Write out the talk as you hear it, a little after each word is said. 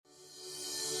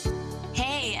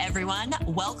everyone.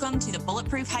 Welcome to the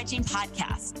Bulletproof Hygiene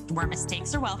Podcast, where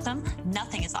mistakes are welcome,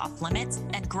 nothing is off limits,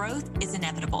 and growth is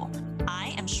inevitable.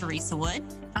 I am Sharisa Wood.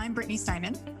 I'm Brittany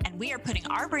Simon. And we are putting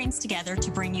our brains together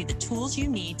to bring you the tools you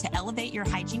need to elevate your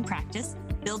hygiene practice,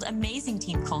 build amazing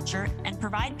team culture, and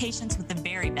provide patients with the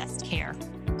very best care.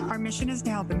 Our mission is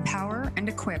to help empower and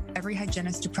equip every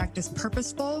hygienist to practice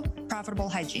purposeful, profitable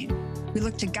hygiene. We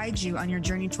look to guide you on your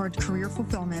journey toward career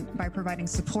fulfillment by providing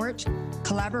support,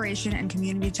 collaboration, and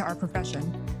community to our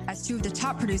profession. As two of the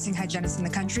top producing hygienists in the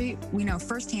country, we know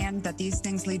firsthand that these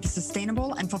things lead to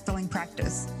sustainable and fulfilling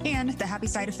practice and the happy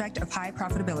side effect of high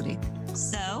profitability.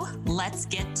 So let's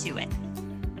get to it.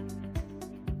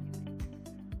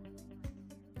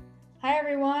 Hi,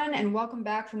 everyone, and welcome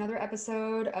back for another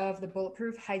episode of the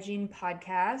Bulletproof Hygiene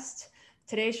Podcast.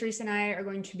 Today, Sharisa and I are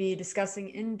going to be discussing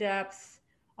in depth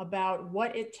about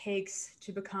what it takes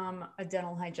to become a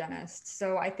dental hygienist.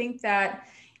 So I think that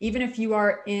even if you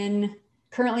are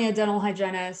currently a dental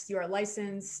hygienist, you are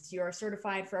licensed, you are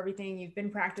certified for everything you've been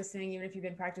practicing, even if you've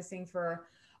been practicing for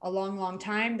a long, long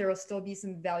time, there will still be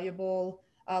some valuable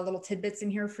little tidbits in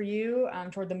here for you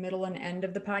toward the middle and end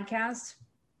of the podcast.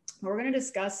 We're going to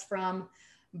discuss from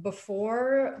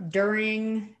before,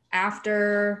 during,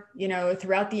 after,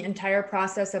 throughout the entire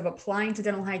process of applying to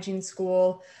dental hygiene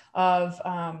school, of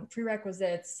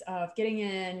prerequisites, of getting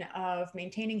in, of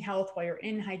maintaining health while you're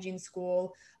in hygiene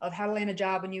school, of how to land a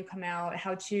job when you come out,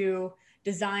 how to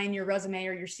design your resume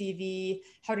or your CV,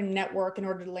 how to network in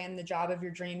order to land the job of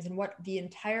your dreams, and what the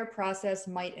entire process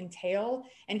might entail,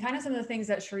 and kind of some of the things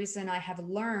that Sharisa and I have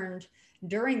learned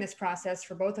during this process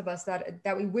for both of us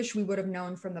that we wish we would have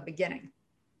known from the beginning.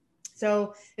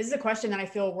 So this is a question that I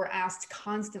feel we're asked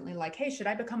constantly, like, hey, should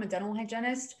I become a dental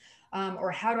hygienist? Or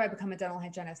how do I become a dental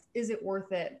hygienist? Is it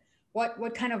worth it?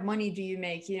 What kind of money do you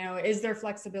make? Is there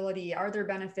flexibility? Are there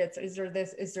benefits? Is there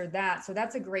this? Is there that? So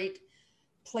that's a great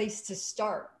place to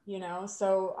start,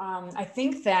 So I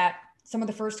think that some of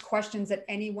the first questions that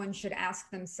anyone should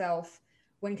ask themselves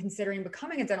when considering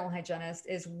becoming a dental hygienist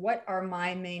is, what are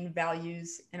my main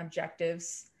values and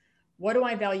objectives? What do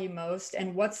I value most?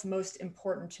 And what's most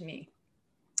important to me?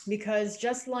 Because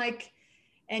just like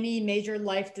any major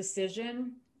life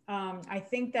decision, I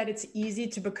think that it's easy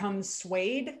to become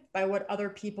swayed by what other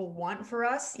people want for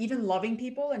us, even loving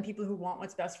people and people who want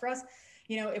what's best for us.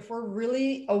 If we're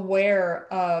really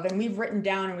aware of, and we've written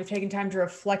down and we've taken time to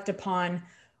reflect upon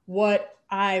what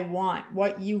I want,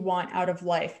 what you want out of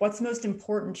life, what's most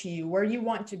important to you, where you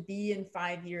want to be in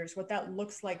 5 years, what that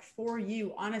looks like for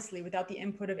you, honestly, without the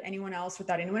input of anyone else,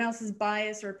 without anyone else's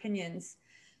bias or opinions,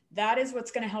 that is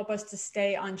what's going to help us to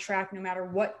stay on track no matter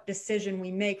what decision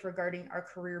we make regarding our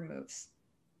career moves,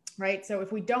 right? So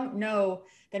if we don't know,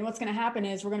 then what's going to happen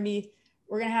is we're going to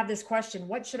have this question,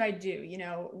 what should I do?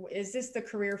 Is this the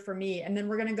career for me? And then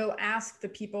we're going to go ask the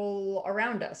people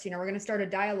around us, we're going to start a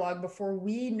dialogue before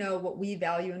we know what we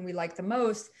value and we like the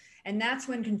most. And that's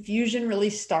when confusion really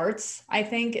starts, I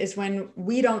think, is when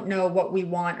we don't know what we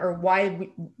want or why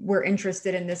we're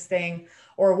interested in this thing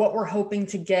or what we're hoping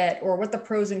to get or what the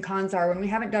pros and cons are, when we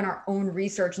haven't done our own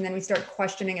research. And then we start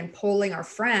questioning and polling our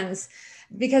friends,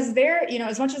 because they're,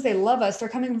 as much as they love us, they're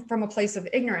coming from a place of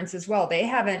ignorance as well. They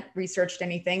haven't researched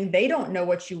anything. They don't know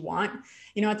what you want.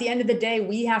 At the end of the day,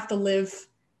 we have to live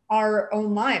our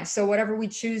own lives. So whatever we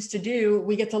choose to do,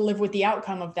 we get to live with the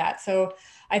outcome of that. So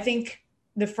I think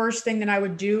the first thing that I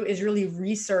would do is really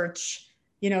research,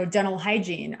 dental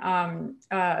hygiene,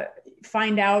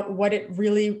 find out what it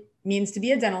really means to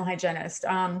be a dental hygienist,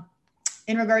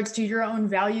 in regards to your own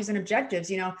values and objectives,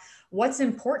 what's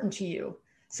important to you.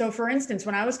 So for instance,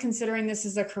 when I was considering this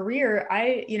as a career,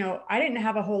 I didn't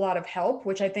have a whole lot of help,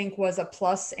 which I think was a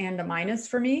plus and a minus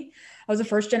for me. I was a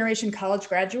first generation college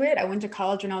graduate. I went to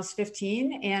college when I was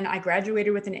 15 and I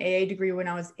graduated with an AA degree when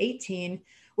I was 18,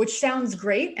 which sounds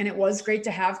great. And it was great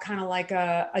to have kind of like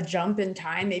a jump in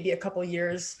time, maybe a couple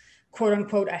years, quote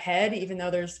unquote, ahead, even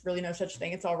though there's really no such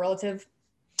thing. It's all relative.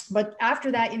 But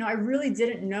after that, I really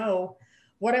didn't know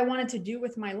what I wanted to do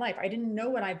with my life. I didn't know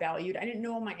what I valued. I didn't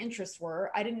know what my interests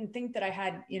were. I didn't think that I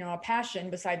had, a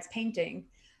passion besides painting.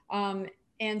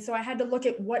 And so I had to look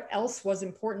at what else was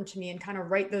important to me and kind of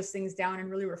write those things down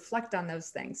and really reflect on those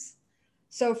things.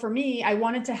 So for me, I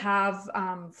wanted to have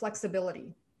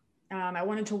flexibility. I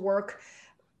wanted to work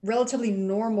relatively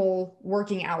normal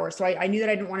working hours. So I knew that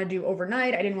I didn't want to do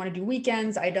overnight. I didn't want to do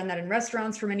weekends. I had done that in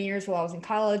restaurants for many years while I was in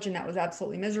college, and that was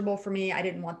absolutely miserable for me. I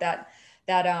didn't want that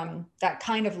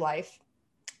kind of life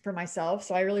for myself.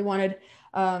 So I really wanted,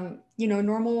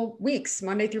 normal weeks,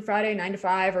 Monday through Friday, 9 to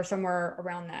 5, or somewhere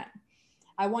around that.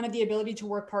 I wanted the ability to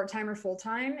work part-time or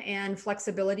full-time, and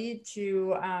flexibility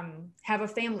to have a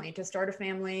family, to start a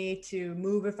family, to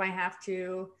move if I have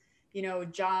to,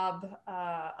 job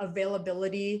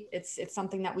availability. It's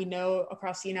something that we know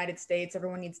across the United States.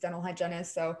 Everyone needs dental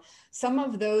hygienists. So some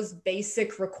of those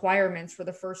basic requirements were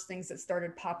the first things that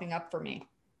started popping up for me.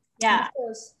 Yeah. And of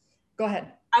course, go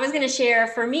ahead. I was going to share,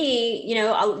 for me,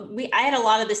 I had a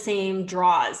lot of the same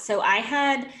draws. So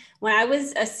when I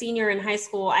was a senior in high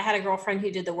school, I had a girlfriend who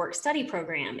did the work study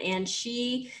program, and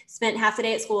she spent half the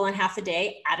day at school and half the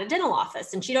day at a dental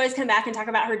office. And she'd always come back and talk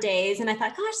about her days. And I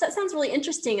thought, gosh, that sounds really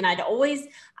interesting. And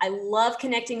I love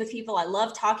connecting with people. I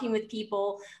love talking with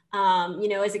people.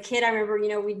 As a kid, I remember,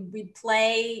 we'd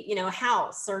play,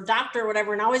 house or doctor or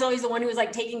whatever. And I was always the one who was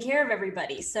like taking care of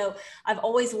everybody. So I've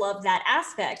always loved that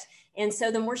aspect. And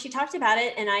so the more she talked about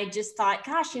it, and I just thought,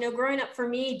 gosh, growing up for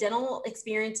me, dental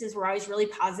experiences were always really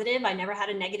positive. I never had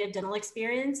a negative dental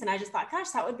experience. And I just thought, gosh,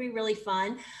 that would be really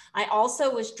fun. I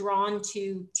also was drawn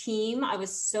to team. I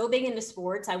was so big into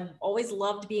sports. I always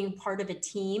loved being part of a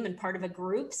team and part of a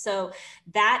group. So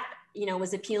that,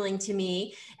 was appealing to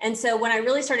me. And so when I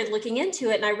really started looking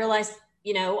into it, and I realized,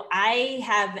 I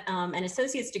have an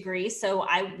associate's degree. So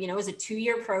it was a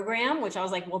 2-year program, which I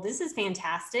was like, well, this is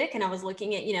fantastic. And I was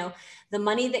looking at, the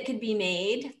money that could be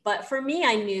made. But for me,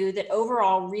 I knew that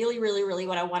overall, really, really, really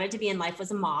what I wanted to be in life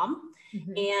was a mom.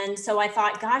 Mm-hmm. And so I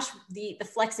thought, gosh, the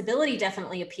flexibility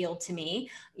definitely appealed to me.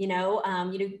 You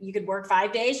could work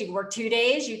 5 days, you could work 2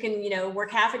 days, you can, work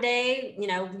half a day,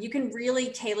 you can really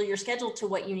tailor your schedule to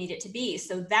what you need it to be.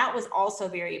 So that was also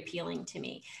very appealing to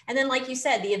me. And then, like you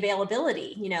said, the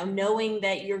availability, knowing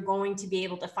that you're going to be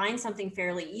able to find something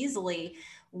fairly easily,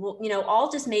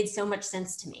 all just made so much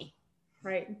sense to me.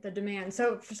 Right. The demand.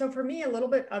 So for me, a little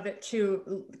bit of it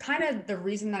too, kind of the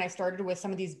reason that I started with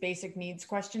some of these basic needs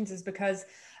questions is because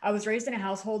I was raised in a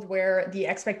household where the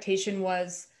expectation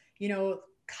was,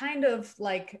 kind of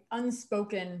like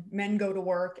unspoken, men go to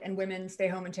work and women stay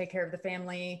home and take care of the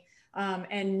family.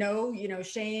 And no,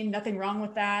 shame, nothing wrong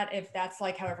with that. If that's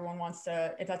like how everyone wants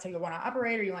to, if that's how you want to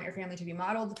operate, or you want your family to be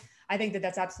modeled, I think that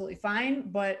that's absolutely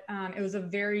fine. But it was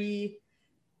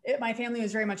my family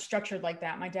was very much structured like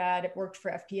that. My dad worked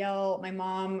for FPL. My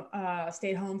mom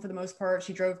stayed home for the most part.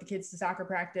 She drove the kids to soccer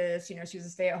practice. She was a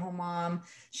stay-at-home mom.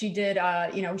 She did,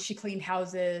 she cleaned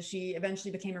houses. She eventually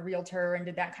became a realtor and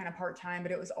did that kind of part-time,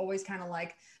 but it was always kind of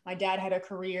like my dad had a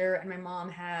career and my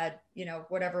mom had,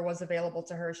 whatever was available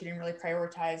to her. She didn't really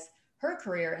prioritize her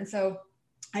career. And so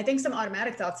I think some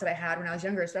automatic thoughts that I had when I was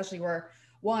younger, especially were,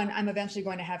 one, I'm eventually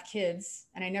going to have kids.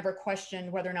 And I never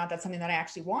questioned whether or not that's something that I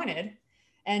actually wanted.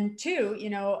 And two,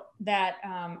 that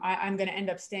I'm going to end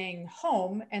up staying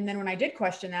home. And then when I did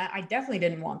question that, I definitely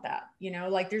didn't want that.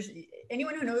 There's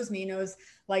anyone who knows me knows,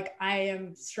 like, I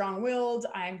am strong-willed.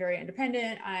 I'm very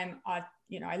independent. I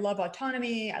love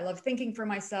autonomy. I love thinking for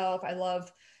myself. I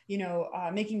love,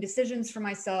 making decisions for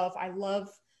myself. I love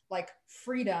like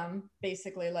freedom,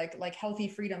 basically like healthy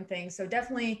freedom things. So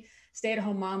definitely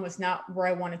stay-at-home mom was not where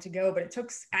I wanted to go, but it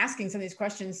took asking some of these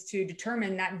questions to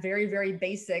determine that very, very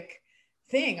basic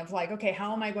thing of like, okay,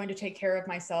 how am I going to take care of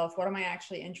myself? What am I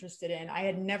actually interested in? I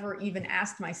had never even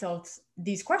asked myself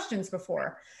these questions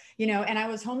before, and I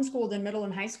was homeschooled in middle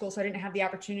and high school. So I didn't have the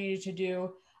opportunity to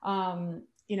do,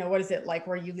 what is it like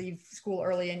where you leave school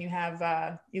early and you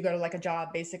have, you go to like a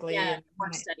job basically. Yeah,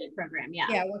 work study program.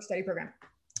 Yeah, work study program.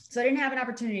 So I didn't have an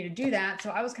opportunity to do that. So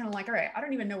I was kind of like, all right, I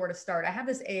don't even know where to start. I have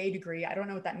this AA degree. I don't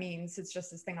know what that means. It's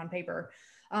just this thing on paper.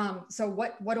 So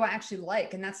what do I actually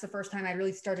like? And that's the first time I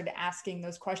really started asking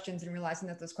those questions and realizing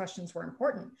that those questions were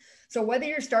important. So whether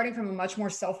you're starting from a much more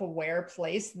self-aware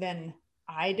place than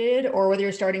I did, or whether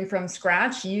you're starting from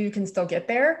scratch, you can still get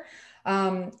there.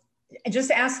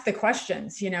 Just ask the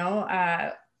questions,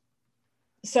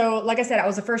 So like I said, I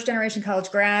was a first generation college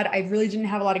grad. I really didn't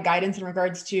have a lot of guidance in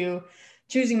regards to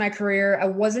choosing my career. I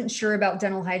wasn't sure about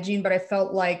dental hygiene, but I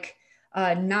felt like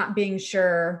not being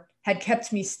sure had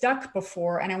kept me stuck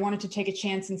before, and I wanted to take a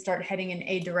chance and start heading in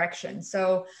a direction.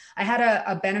 So I had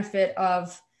a benefit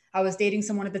of, I was dating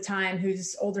someone at the time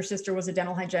whose older sister was a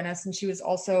dental hygienist, and she was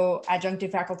also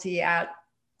adjunctive faculty at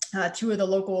 2 of the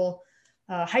local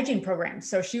hygiene programs.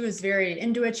 So she was very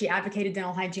into it. She advocated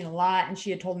dental hygiene a lot. And she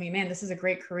had told me, man, this is a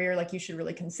great career. Like, you should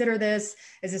really consider this.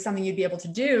 Is this something you'd be able to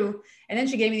do? And then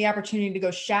she gave me the opportunity to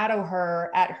go shadow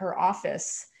her at her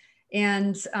office.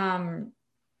 And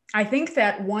I think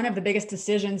that one of the biggest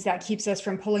decisions that keeps us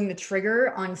from pulling the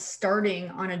trigger on starting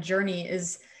on a journey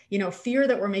is, fear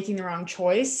that we're making the wrong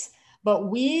choice. But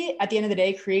we, at the end of the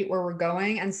day, create where we're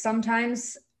going. And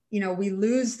sometimes, we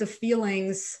lose the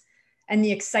feelings and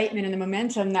the excitement and the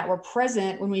momentum that were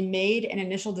present when we made an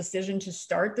initial decision to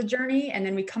start the journey. And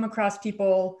then we come across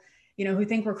people, you know, who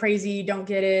think we're crazy, don't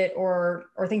get it, or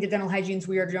think that dental hygiene's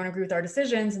weird, or don't agree with our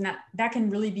decisions. And that can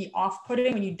really be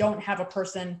off-putting when you don't have a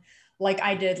person like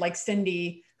I did, like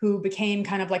Cindy, who became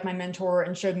kind of like my mentor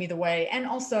and showed me the way. And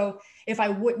also, if I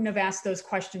wouldn't have asked those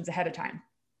questions ahead of time.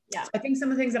 Yeah. So I think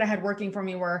some of the things that I had working for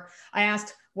me were I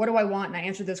asked, what do I want? And I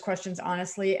answered those questions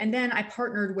honestly. And then I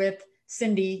partnered with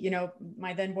Cindy, you know,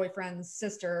 my then boyfriend's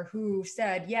sister, who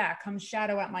said, yeah, come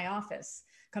shadow at my office.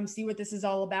 Come see what this is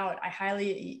all about.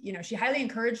 She highly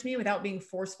encouraged me without being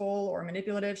forceful or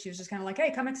manipulative. She was just kind of like,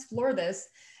 hey, come explore this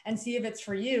and see if it's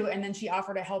for you. And then she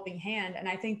offered a helping hand. And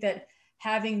I think that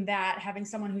having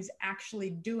someone who's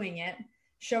actually doing it,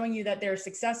 showing you that they're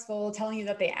successful, telling you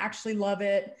that they actually love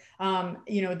it,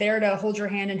 there to hold your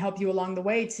hand and help you along the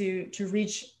way to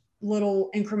reach little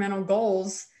incremental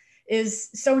goals is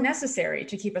so necessary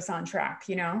to keep us on track,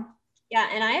 you know? Yeah.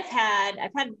 And I've had,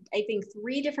 I think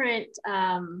 3 different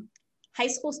high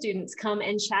school students come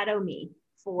and shadow me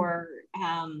for,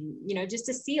 just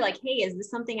to see like, hey, is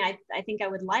this something I think I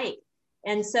would like?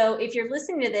 And so if you're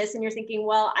listening to this and you're thinking,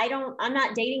 well, I'm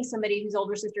not dating somebody whose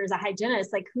older sister is a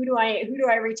hygienist, like who do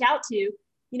I reach out to? You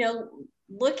know,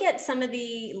 look at some of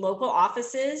the local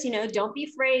offices, you know, don't be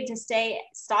afraid to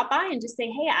stop by and just say,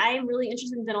 hey, I'm really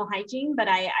interested in dental hygiene, but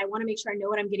I want to make sure I know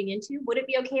what I'm getting into. Would it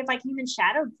be okay if I came and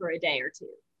shadowed for a day or 2?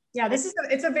 Yeah,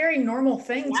 it's a very normal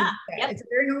thing to do that. Yep. It's a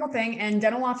very normal thing. And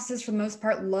dental offices, for the most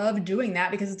part, love doing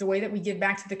that because it's a way that we give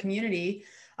back to the community.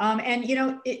 And, you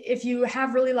know, if you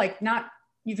have really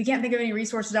if you can't think of any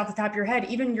resources off the top of your head,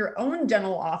 even your own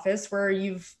dental office where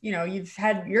you've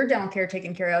had your dental care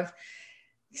taken care of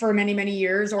for many, many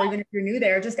years, or even if you're new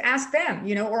there, just ask them,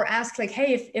 you know, or ask like,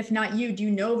 hey, if not you, do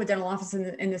you know of a dental office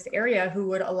in this area who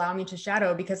would allow me to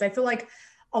shadow? Because I feel like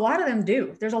a lot of them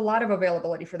do. There's a lot of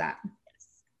availability for that.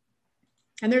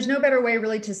 And there's no better way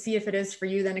really to see if it is for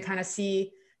you than to kind of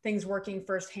see things working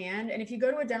firsthand. And if you go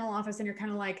to a dental office and you're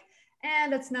kind of like,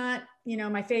 that's not, you know,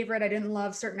 my favorite, I didn't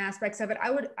love certain aspects of it,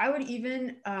 I would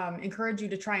even encourage you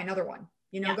to try another one,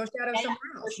 you know, go shadow somewhere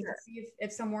else, sure, and see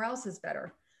if somewhere else is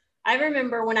better. I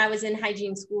remember when I was in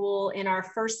hygiene school in our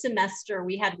first semester,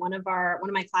 we had one of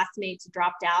my classmates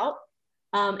dropped out.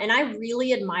 And I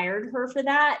really admired her for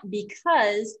that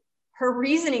because her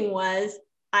reasoning was,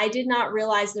 I did not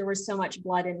realize there was so much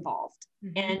blood involved.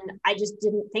 Mm-hmm. And I just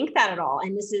didn't think that at all.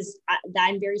 And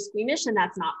I'm very squeamish and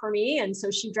that's not for me. And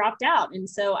so she dropped out. And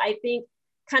so I think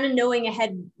kind of knowing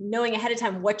ahead of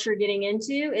time what you're getting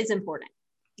into is important.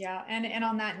 Yeah. And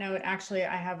on that note, actually,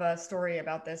 I have a story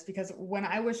about this because when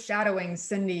I was shadowing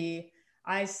Cindy,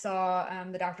 I saw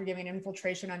the doctor giving an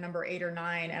infiltration on number 8 or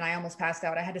 9, and I almost passed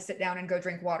out. I had to sit down and go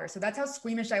drink water. So that's how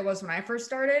squeamish I was when I first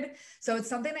started. So it's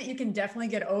something that you can definitely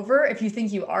get over if you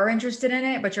think you are interested in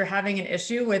it, but you're having an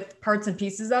issue with parts and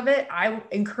pieces of it. I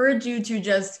encourage you to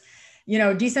just, you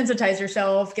know, desensitize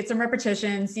yourself, get some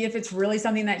repetition, see if it's really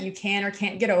something that you can or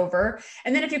can't get over.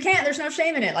 And then if you can't, there's no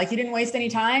shame in it. Like you didn't waste any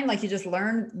time. Like you just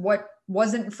learned what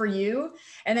wasn't for you.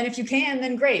 And then if you can,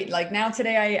 then great. Like now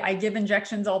today I give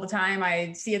injections all the time.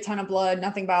 I see a ton of blood,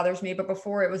 nothing bothers me. But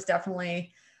before it was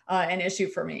definitely an issue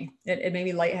for me. It made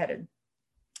me lightheaded.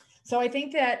 So I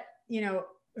think that, you know,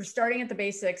 we're starting at the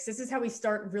basics. This is how we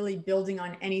start really building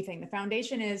on anything. The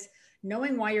foundation is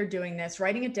knowing why you're doing this,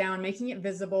 writing it down, making it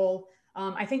visible.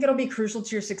 I think it'll be crucial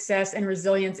to your success and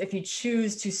resilience if you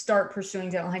choose to start pursuing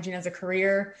dental hygiene as a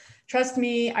career. Trust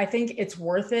me, I think it's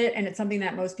worth it. And it's something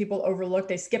that most people overlook.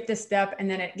 They skip this step. And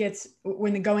then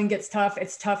when the going gets tough,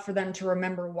 it's tough for them to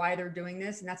remember why they're doing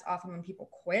this. And that's often when people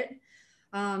quit.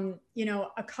 You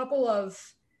know, a couple of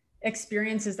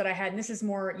experiences that I had, and this is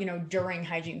more, you know, during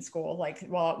hygiene school, like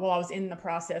while I was in the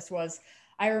process was,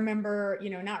 I remember, you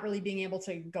know, not really being able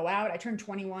to go out. I turned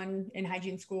 21 in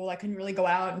hygiene school. I couldn't really go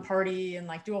out and party and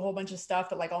like do a whole bunch of stuff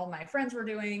that like all my friends were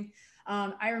doing.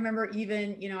 I remember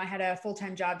even, you know, I had a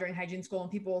full-time job during hygiene school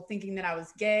and people thinking that I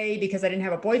was gay because I didn't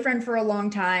have a boyfriend for a long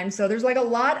time. So there's like a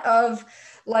lot of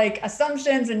like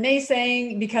assumptions and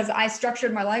naysaying because I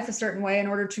structured my life a certain way in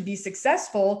order to be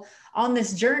successful on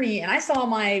this journey. And I saw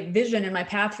my vision and my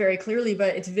path very clearly,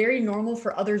 but it's very normal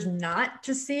for others not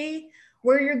to see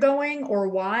where you're going or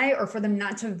why, or for them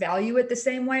not to value it the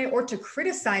same way or to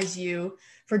criticize you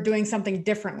for doing something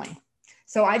differently.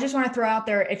 So I just want to throw out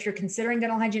there, if you're considering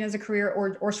dental hygiene as a career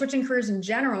or switching careers in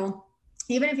general,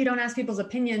 even if you don't ask people's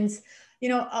opinions, you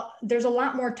know, there's a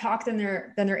lot more talk than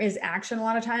there is action a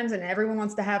lot of times. And everyone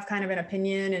wants to have kind of an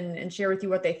opinion and share with you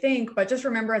what they think. But just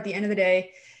remember, at the end of the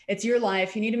day, it's your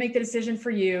life. You need to make the decision for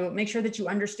you. Make sure that you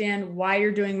understand why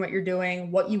you're doing what you're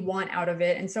doing, what you want out of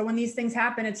it. And so when these things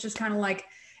happen, it's just kind of like,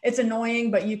 it's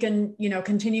annoying, but you can,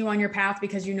 continue on your path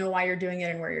because you know why you're doing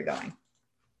it and where you're going.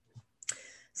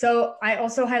 So I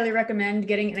also highly recommend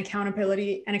getting an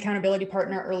accountability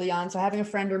partner early on. So having a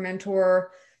friend or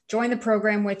mentor join the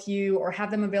program with you, or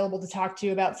have them available to talk to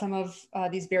you about some of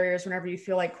these barriers whenever you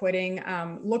feel like quitting.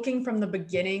 Looking from the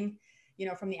beginning,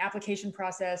 from the application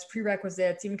process,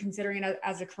 prerequisites, even considering it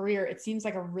as a career, it seems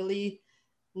like a really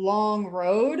long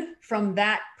road from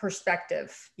that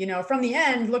perspective. From the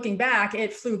end, looking back,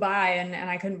 it flew by, and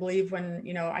I couldn't believe when,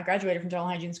 I graduated from dental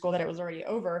hygiene school that it was already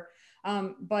over.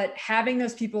 But having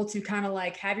those people to kind of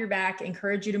like have your back,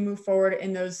 encourage you to move forward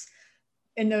in those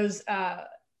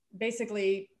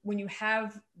basically when you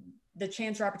have the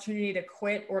chance or opportunity to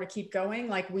quit or to keep going,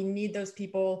 like we need those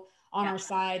people on our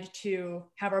side to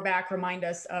have our back, remind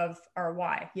us of our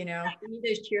why, We need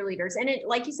those cheerleaders. And it,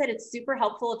 like you said, it's super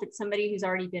helpful if it's somebody who's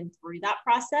already been through that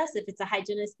process. If it's a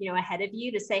hygienist, ahead of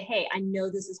you, to say, hey, I know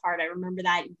this is hard. I remember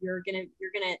that. You're going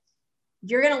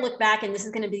to look back and this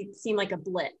is going to seem like a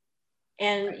blip.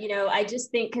 And, I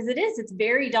just think, because it's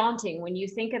very daunting when you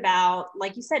think about,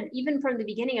 like you said, even from the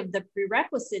beginning of the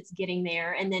prerequisites, getting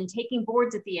there and then taking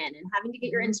boards at the end and having to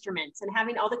get your instruments and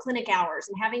having all the clinic hours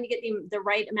and having to get the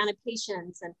right amount of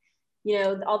patients and,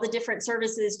 all the different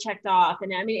services checked off.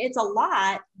 And I mean, it's a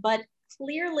lot, but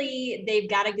clearly they've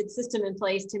got a good system in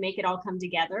place to make it all come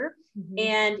together. Mm-hmm.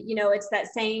 And, it's that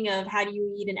saying of how do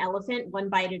you eat an elephant one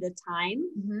bite at a time.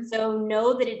 Mm-hmm. So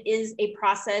know that it is a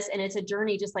process and it's a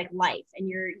journey, just like life. And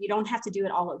you don't have to do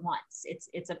it all at once.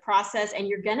 It's a process, and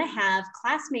you're going to have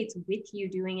classmates with you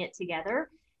doing it together.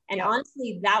 And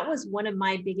honestly, that was one of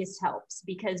my biggest helps,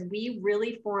 because we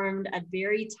really formed a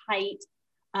very tight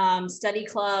study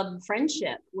club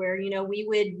friendship where, we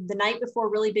would, the night before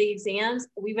really big exams,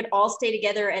 we would all stay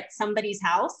together at somebody's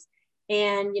house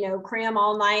and, cram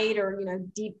all night or,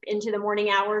 deep into the morning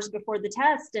hours before the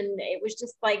test. And it was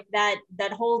just like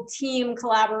that whole team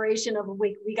collaboration of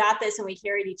we got this and we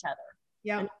carried each other.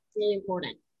 Yeah. And that's really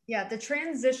important. Yeah. The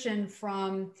transition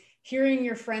from hearing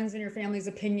your friends and your family's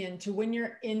opinion to when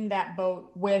you're in that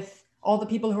boat with all the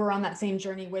people who are on that same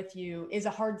journey with you is a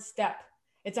hard step.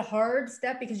 It's a hard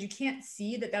step because you can't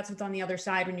see that that's what's on the other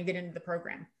side when you get into the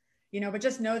program, but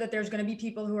just know that there's going to be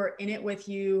people who are in it with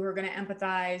you, who are going to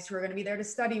empathize, who are going to be there to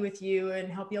study with you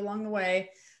and help you along the way.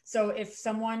 So if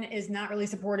someone is not really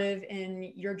supportive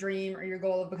in your dream or your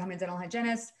goal of becoming a dental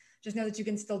hygienist, just know that you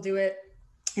can still do it.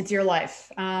 It's your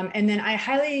life. And then I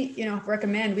highly,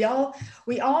 recommend, we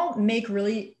all make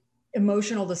really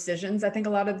emotional decisions. I think a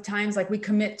lot of the times, like we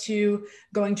commit to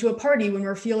going to a party when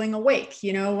we're feeling awake,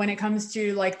 when it comes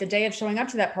to like the day of showing up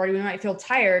to that party, we might feel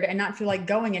tired and not feel like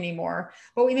going anymore,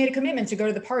 but we made a commitment to go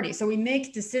to the party. So we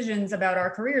make decisions about our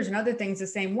careers and other things the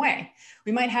same way.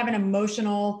 We might have an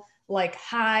emotional like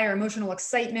high or emotional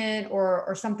excitement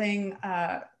or something,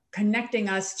 connecting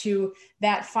us to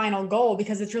that final goal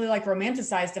because it's really like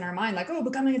romanticized in our mind, like, oh,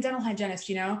 becoming a dental hygienist,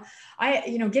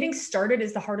 getting started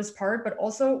is the hardest part, but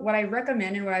also what I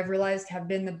recommend and what I've realized have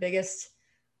been the biggest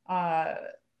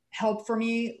help for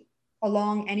me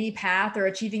along any path or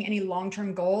achieving any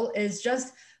long-term goal is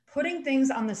just putting things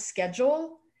on the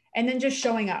schedule and then just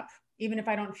showing up, even if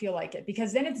I don't feel like it,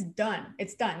 because then it's done.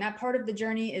 It's done. That part of the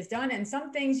journey is done. And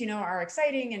some things, are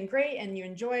exciting and great and you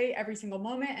enjoy every single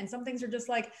moment. And some things are just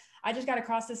like, I just got to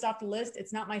cross this off the list.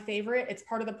 It's not my favorite. It's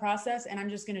part of the process and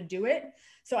I'm just going to do it.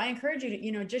 So I encourage you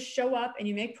to, just show up and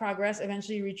you make progress.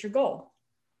 Eventually you reach your goal.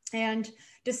 And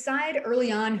decide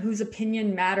early on whose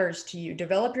opinion matters to you.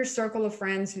 Develop your circle of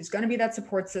friends who's going to be that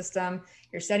support system.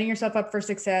 You're setting yourself up for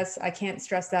success. I can't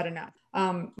stress that enough.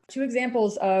 2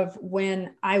 examples of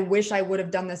when I wish I would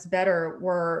have done this better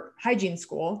were hygiene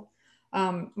school.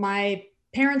 My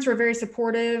parents were very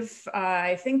supportive.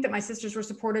 I think that my sisters were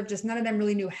supportive, just none of them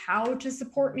really knew how to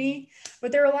support me.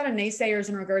 But there were a lot of naysayers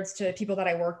in regards to people that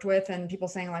I worked with and people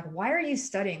saying like, why are you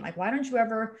studying? Like, why don't you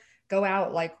ever go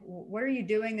out? Like, what are you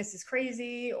doing? This is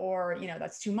crazy. Or,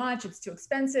 that's too much. It's too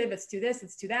expensive. It's too this,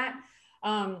 it's too that.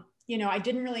 I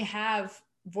didn't really have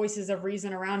voices of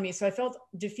reason around me. So I felt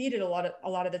defeated a lot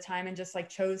of the time and just like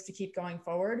chose to keep going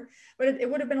forward. But it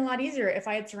would have been a lot easier if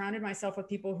I had surrounded myself with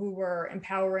people who were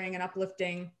empowering and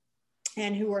uplifting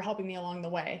and who were helping me along the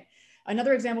way.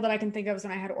 Another example that I can think of is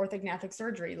when I had orthognathic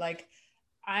surgery. Like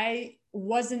I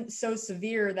wasn't so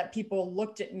severe that people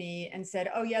looked at me and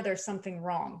said, oh yeah, there's something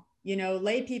wrong.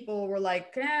 Lay people were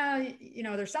like,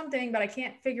 there's something, but I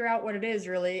can't figure out what it is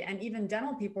really. And even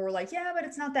dental people were like, yeah, but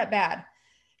it's not that bad.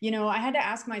 I had to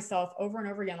ask myself over and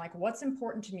over again, like, what's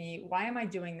important to me? Why am I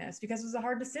doing this? Because it was a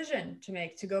hard decision to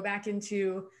make, to go back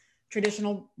into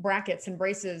traditional brackets and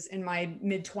braces in my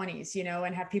mid-20s, you know,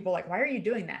 and have people like, why are you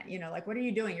doing that? You know, like, what are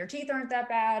you doing? Your teeth aren't that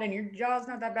bad and your jaw's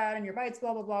not that bad and your bites,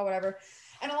 blah, blah, blah, whatever.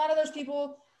 And a lot of those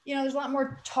people, you know, there's a lot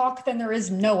more talk than there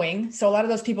is knowing. So a lot of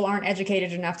those people aren't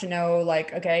educated enough to know,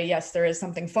 like, okay, yes, there is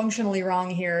something functionally wrong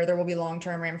here. There will be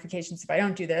long-term ramifications if I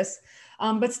don't do this,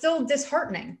 but still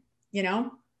disheartening, you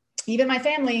know. Even my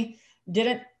family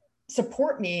didn't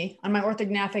support me on my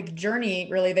orthognathic journey.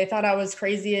 Really, they thought I was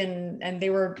crazy, and they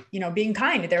were, you know, being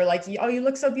kind. They were like, oh, you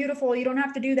look so beautiful, you don't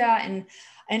have to do that.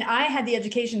 And I had the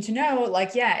education to know,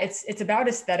 like, yeah, it's about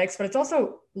aesthetics, but it's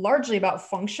also largely about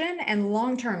function and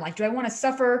long-term. Like, do I want to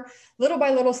suffer little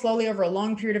by little, slowly over a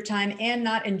long period of time and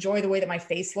not enjoy the way that my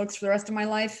face looks for the rest of my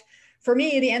life? For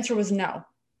me, the answer was no.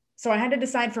 So I had to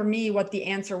decide for me what the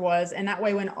answer was. And that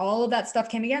way, when all of that stuff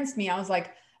came against me, I was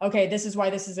like, okay, this is why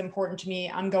this is important to me.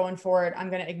 I'm going for it.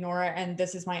 I'm going to ignore it. And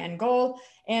this is my end goal.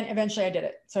 And eventually I did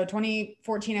it. So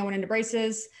 2014, I went into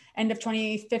braces. End of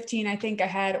 2015, I think I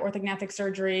had orthognathic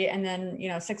surgery, and then, you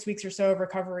know, 6 weeks or so of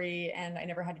recovery, and I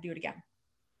never had to do it again.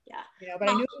 Yeah. You know, but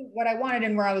I knew what I wanted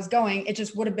and where I was going. It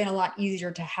just would have been a lot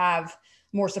easier to have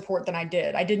more support than I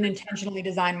did. I didn't intentionally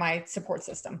design my support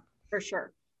system. For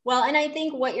sure. Well, and I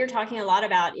think what you're talking a lot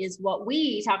about is what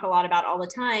we talk a lot about all the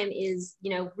time is,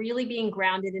 you know, really being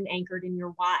grounded and anchored in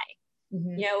your why.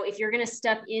 Mm-hmm. You know, if you're going to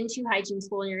step into hygiene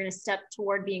school and you're going to step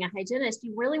toward being a hygienist,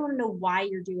 you really want to know why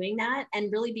you're doing that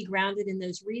and really be grounded in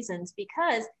those reasons,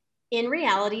 because in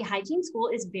reality, hygiene school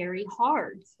is very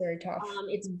hard. It's very tough.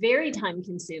 It's very time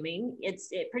consuming. It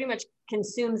pretty much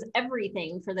consumes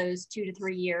everything for those 2 to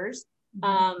 3 years.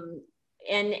 Mm-hmm.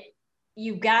 And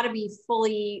you've got to be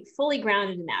fully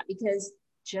grounded in that, because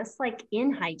just like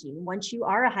in hygiene, once you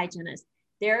are a hygienist,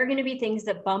 there are going to be things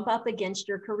that bump up against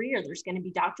your career. There's going to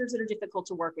be doctors that are difficult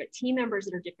to work with, team members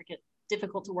that are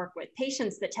difficult to work with,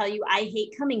 patients that tell you, I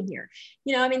hate coming here.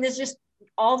 You know, I mean, there's just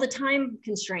all the time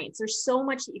constraints. There's so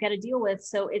much that you got to deal with.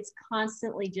 So it's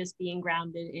constantly just being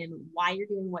grounded in why you're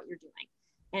doing what you're doing.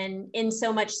 And in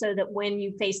so much so that when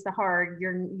you face the hard,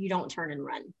 you don't turn and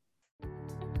run.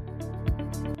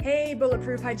 Hey,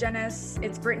 Bulletproof Hygienists,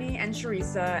 it's Brittany and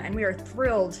Sharissa, and we are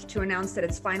thrilled to announce that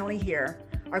it's finally here,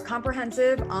 our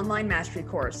comprehensive online mastery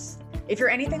course. If you're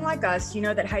anything like us, you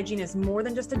know that hygiene is more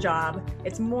than just a job,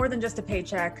 it's more than just a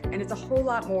paycheck, and it's a whole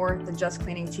lot more than just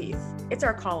cleaning teeth. It's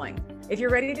our calling. If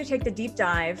you're ready to take the deep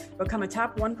dive, become a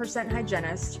top 1%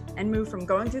 hygienist, and move from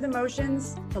going through the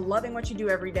motions to loving what you do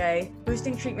every day,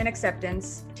 boosting treatment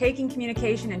acceptance, taking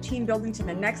communication and team building to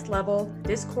the next level,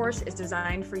 this course is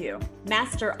designed for you.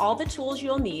 Master all the tools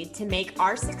you'll need to make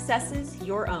our successes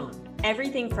your own.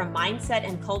 Everything from mindset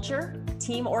and culture,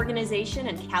 team organization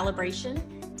and calibration,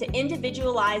 to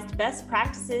individualized best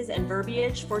practices and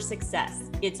verbiage for success.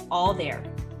 It's all there.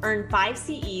 Earn 5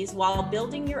 CEs while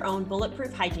building your own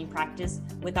bulletproof hygiene practice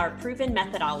with our proven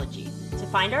methodology. To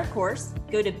find our course,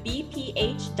 go to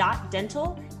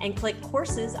bph.dental and click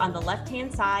courses on the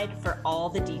left-hand side for all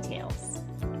the details.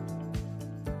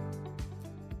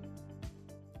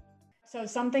 So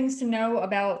some things to know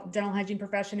about dental hygiene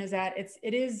profession is that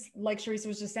it is, like Sharissa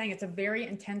was just saying, it's a very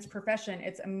intense profession.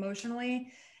 It's emotionally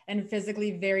and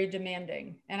physically very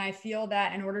demanding. And I feel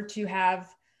that in order to have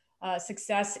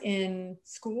success in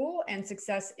school and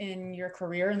success in your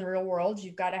career in the real world,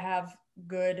 you've got to have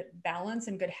good balance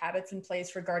and good habits in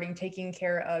place regarding taking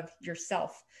care of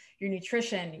yourself, your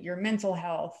nutrition, your mental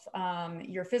health,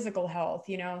 your physical health,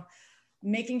 you know,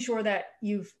 making sure that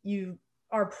you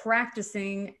are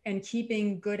practicing and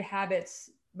keeping good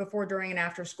habits before, during, and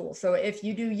after school. So if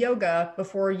you do yoga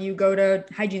before you go to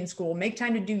hygiene school, make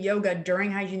time to do yoga during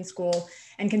hygiene school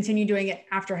and continue doing it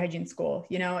after hygiene school.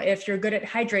 You know, if you're good at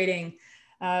hydrating,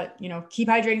 you know, keep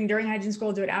hydrating during hygiene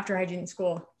school, do it after hygiene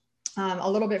school.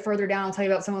 A little bit further down, I'll tell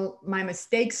you about some of my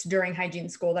mistakes during hygiene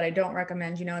school that I don't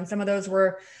recommend, you know, and some of those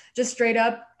were just straight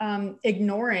up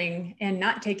ignoring and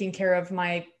not taking care of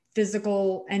my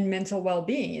physical and mental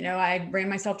well-being. You know, I ran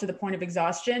myself to the point of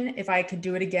exhaustion. If I could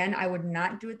do it again, I would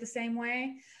not do it the same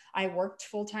way. I worked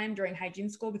full-time during hygiene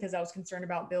school because I was concerned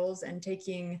about bills and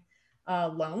taking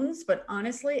loans. But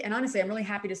honestly, I'm really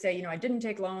happy to say, you know, I didn't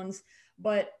take loans,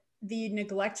 but the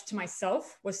neglect to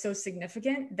myself was so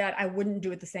significant that I wouldn't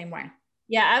do it the same way.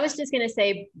 Yeah, I was just going to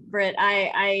say, Britt,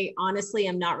 I honestly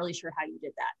am not really sure how you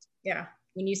did that. Yeah.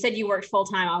 When you said you worked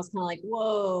full-time, I was kind of like,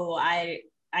 whoa,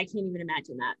 I can't even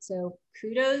imagine that. So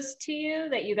kudos to you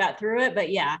that you got through it,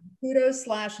 but yeah. Kudos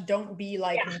 / don't be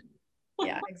like me.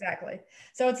 Yeah, exactly.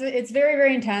 So it's very,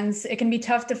 very intense. It can be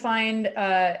tough to find,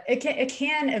 it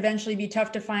can eventually be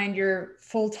tough to find your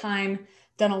full-time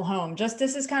dental home. Just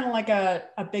this is kind of like a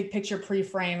big picture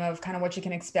pre-frame of kind of what you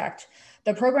can expect.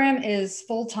 The program is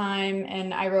full-time,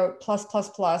 and I wrote plus, plus,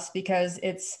 plus because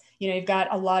it's, you've got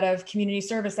a lot of community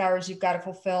service hours you've got to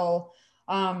fulfill.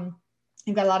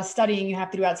 You've got a lot of studying you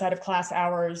have to do outside of class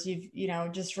hours.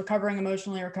 Just recovering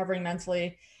emotionally, recovering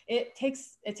mentally. It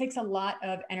takes a lot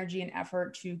of energy and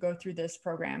effort to go through this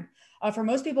program. For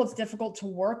most people, it's difficult to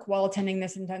work while attending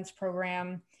this intense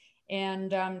program.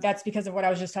 And that's because of what I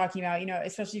was just talking about,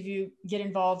 especially if you get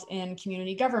involved in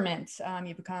community government,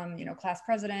 you become, class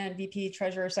president, VP,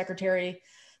 treasurer, secretary.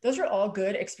 Those are all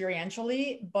good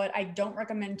experientially, but I don't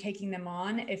recommend taking them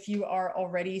on if you are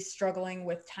already struggling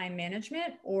with time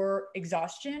management or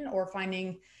exhaustion or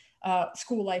finding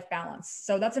school life balance.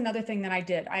 So that's another thing that I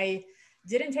did. I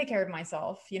didn't take care of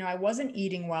myself. I wasn't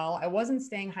eating well. I wasn't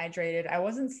staying hydrated. I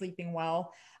wasn't sleeping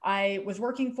well. I was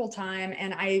working full time,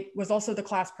 and I was also the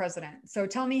class president. So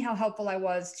tell me how helpful I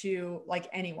was to like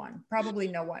anyone. Probably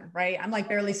no one, right? I'm like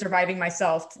barely surviving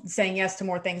myself, saying yes to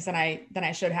more things than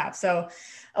I should have. So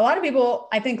a lot of people,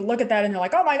 I think, look at that and they're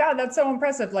like, oh my God, that's so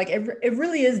impressive. Like it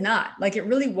really is not. Like it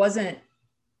really wasn't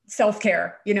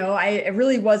self-care. I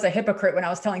really was a hypocrite when I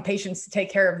was telling patients to take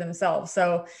care of themselves.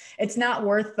 So it's not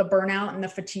worth the burnout and the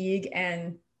fatigue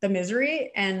and the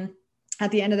misery. And at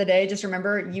the end of the day, just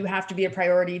remember, you have to be a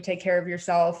priority. Take care of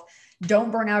yourself.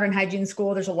 Don't burn out in hygiene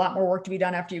school. There's a lot more work to be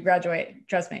done after you graduate.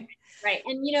 Trust me. Right.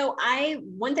 And,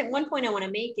 one point I want to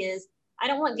make is I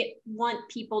don't want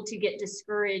people to get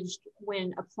discouraged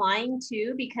when applying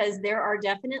to, because there are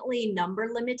definitely number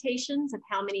limitations of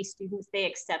how many students they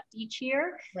accept each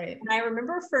year. Right. And I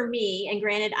remember for me, and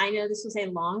granted, I know this was a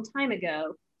long time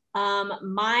ago,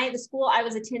 the school I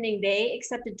was attending, they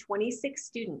accepted 26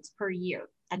 students per year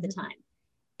at the time.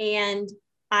 And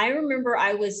I remember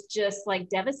I was just like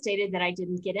devastated that I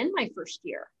didn't get in my first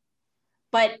year.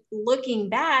 But looking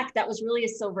back, that was really a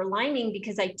silver lining,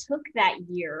 because I took that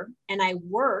year and I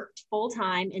worked full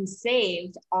time and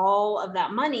saved all of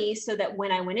that money so that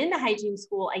when I went into hygiene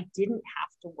school, I didn't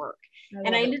have to work.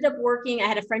 And I ended up working. I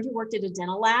had a friend who worked at a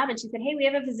dental lab, and she said, hey, we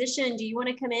have a position. Do you want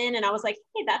to come in? And I was like,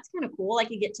 hey, that's kind of cool. I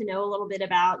could get to know a little bit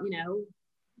about,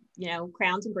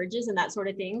 crowns and bridges and that sort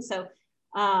of thing. So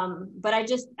but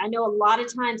I know a lot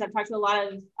of times I've talked to a lot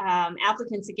of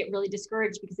applicants that get really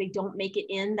discouraged because they don't make it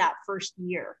in that first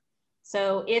year.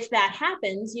 So if that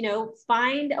happens,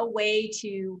 find a way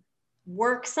to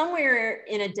work somewhere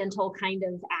in a dental kind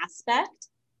of aspect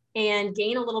and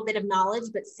gain a little bit of knowledge,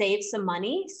 but save some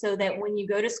money so that when you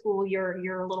go to school,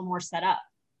 you're a little more set up.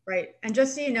 Right. And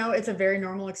just so you know, it's a very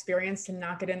normal experience to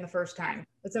not get in the first time.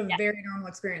 It's a very normal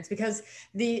experience because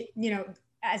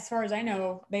as far as I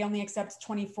know, they only accept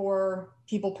 24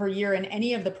 people per year in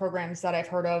any of the programs that I've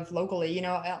heard of locally,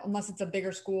 unless it's a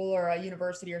bigger school or a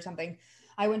university or something.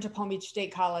 I went to Palm Beach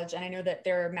State College, and I know that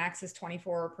their max is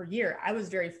 24 per year. I was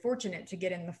very fortunate to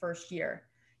get in the first year,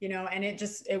 and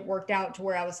it worked out to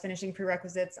where I was finishing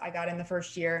prerequisites. I got in the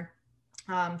first year.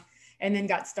 And then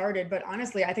got started. But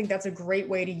honestly, I think that's a great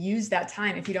way to use that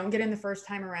time. If you don't get in the first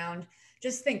time around,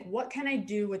 just think, what can I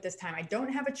do with this time? I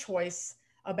don't have a choice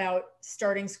about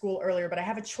starting school earlier, but I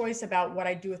have a choice about what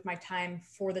I do with my time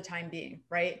for the time being,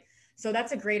 right? So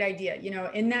that's a great idea.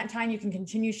 In that time, you can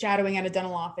continue shadowing at a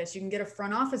dental office. You can get a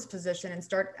front office position and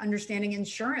start understanding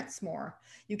insurance more.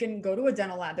 You can go to a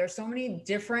dental lab. There's so many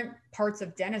different parts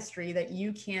of dentistry that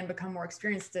you can become more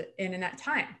experienced in that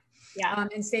time. Yeah.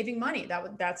 And saving money.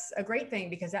 That's a great thing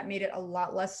because that made it a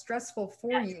lot less stressful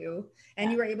for you. And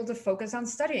you were able to focus on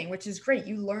studying, which is great.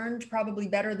 You learned probably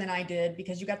better than I did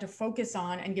because you got to focus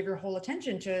on and give your whole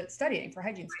attention to studying for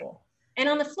hygiene school. And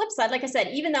on the flip side, like I said,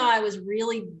 even though I was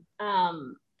really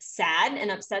sad and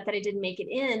upset that I didn't make it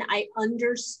in, I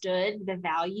understood the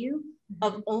value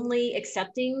of only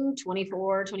accepting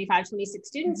 24, 25, 26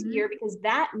 students a year, because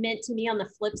that meant to me on the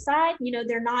flip side,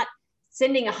 they're not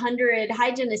sending 100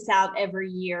 hygienists out every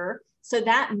year. So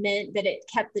that meant that it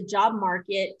kept the job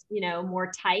market, more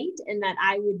tight, and that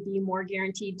I would be more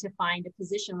guaranteed to find a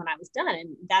position when I was done.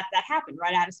 And that happened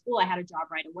right out of school. I had a job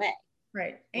right away.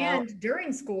 Right. And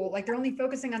during school, like they're only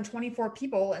focusing on 24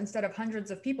 people instead of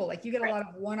hundreds of people. Like you get a lot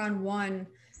of one-on-one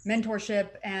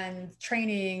mentorship and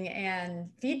training and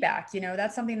feedback.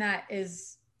 That's something that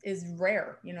is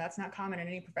rare. That's not common in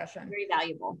any profession. Very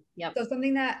valuable. Yep. So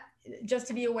something that, just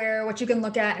to be aware, what you can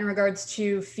look at in regards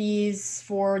to fees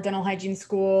for dental hygiene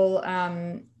school,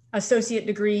 associate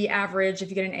degree average, if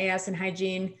you get an AS in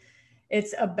hygiene,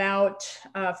 it's about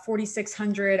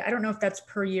 $4,600. I don't know if that's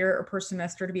per year or per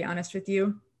semester, to be honest with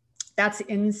you. That's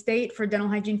in state for dental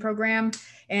hygiene program.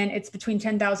 And it's between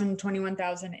 $10,000 and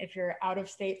 $21,000 if you're out of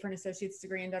state for an associate's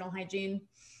degree in dental hygiene.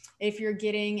 If you're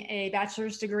getting a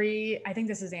bachelor's degree, I think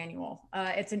this is annual.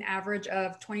 It's an average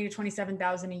of 20 to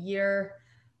 27,000 a year.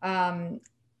 And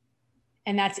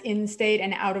that's in state,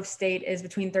 and out of state is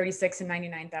between 36 and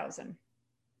 99,000.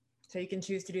 So you can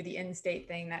choose to do the in-state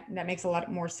thing. That makes a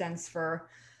lot more sense for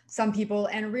some people.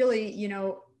 And really, you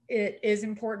know, it is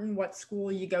important what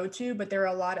school you go to, but there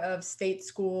are a lot of state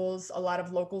schools, a lot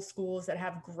of local schools that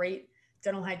have great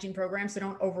dental hygiene programs. So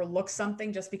don't overlook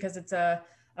something just because it's a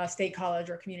state college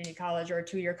or community college or a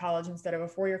 2-year college instead of a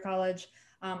 4-year college.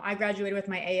 I graduated with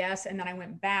my AS, and then I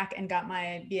went back and got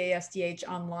my BASDH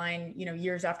online, you know,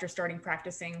 years after starting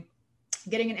practicing.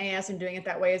 Getting an AS and doing it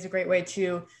that way is a great way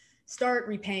to start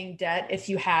repaying debt if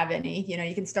you have any. You know,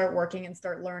 you can start working and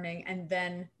start learning and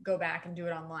then go back and do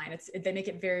it online. They make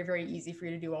it very, very easy for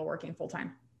you to do while working full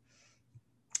time.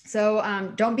 So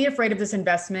don't be afraid of this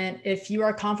investment. If you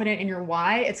are confident in your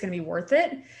why, it's going to be worth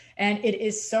it. And it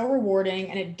is so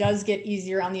rewarding, and it does get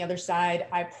easier on the other side.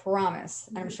 I promise.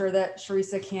 I'm sure that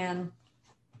Sharissa can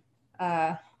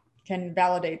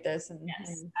validate this.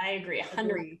 Yes, I agree.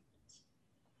 100%.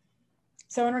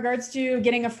 So in regards to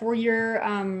getting a four-year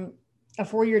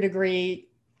degree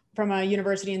from a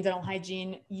university in dental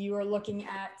hygiene, you are looking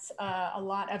at a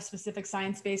lot of specific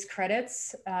science-based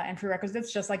credits and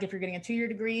prerequisites, just like if you're getting a 2-year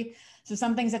degree. So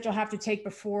some things that you'll have to take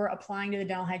before applying to the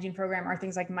dental hygiene program are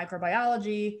things like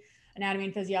microbiology, anatomy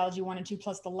and physiology 1 and 2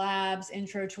 plus the labs,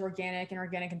 intro to organic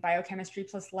and biochemistry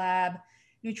plus lab,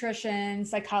 nutrition,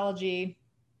 psychology.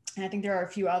 And I think there are a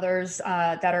few others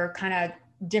that are kind of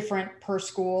different per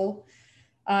school.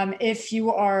 If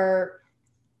you are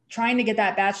trying to get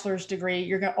that bachelor's degree,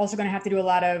 you're also going to have to do a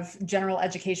lot of general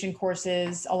education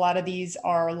courses. A lot of these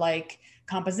are like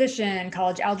composition,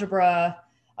 college algebra,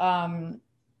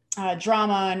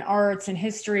 drama and arts and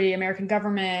history, American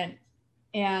government,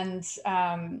 and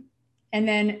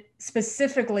then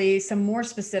specifically some more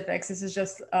specifics. This is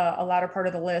just a latter part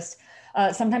of the list.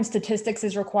 Sometimes statistics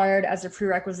is required as a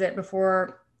prerequisite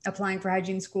before applying for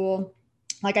hygiene school.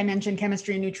 Like I mentioned,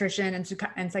 chemistry and nutrition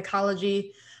and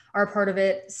psychology are part of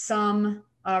it. Some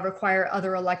require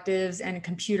other electives and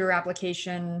computer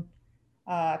application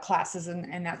classes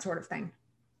and that sort of thing.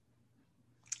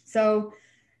 So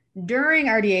during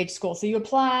RDH school, so you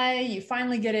apply, you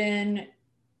finally get in,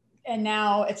 and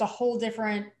now it's a whole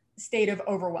different state of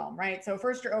overwhelm, right? So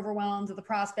first you're overwhelmed with the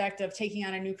prospect of taking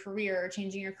on a new career,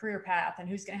 changing your career path, and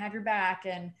who's going to have your back,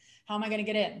 and how am I going to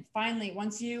get in? Finally,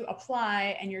 once you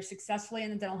apply and you're successfully in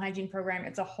the dental hygiene program,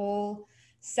 it's a whole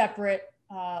separate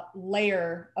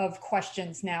layer of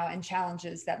questions now and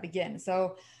challenges that begin.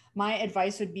 So my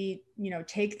advice would be, you know,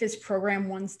 take this program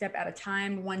one step at a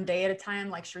time, one day at a time.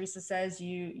 Like Sharissa says,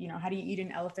 you know, how do you eat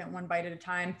an elephant one bite at a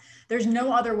time? There's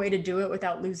no other way to do it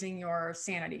without losing your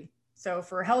sanity. So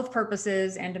for health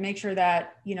purposes and to make sure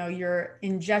that, you know, you're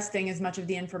ingesting as much of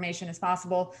the information as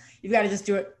possible, you've got to just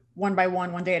do it one by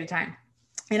one day at a time.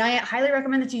 And I highly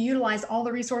recommend that you utilize all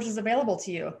the resources available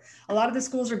to you. A lot of the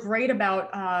schools are great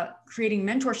about creating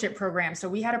mentorship programs. So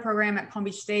we had a program at Palm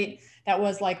Beach State that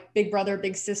was like big brother,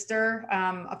 big sister.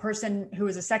 A person who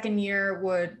was a second year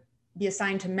would be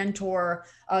assigned to mentor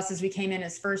us as we came in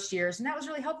as first years. And that was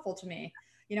really helpful to me.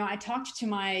 You know, I talked to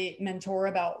my mentor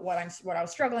about what I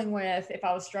was struggling with, if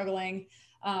I was struggling.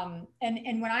 And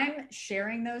when I'm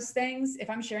sharing those things, if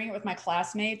I'm sharing it with my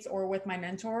classmates or with my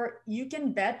mentor, you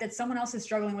can bet that someone else is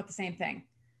struggling with the same thing.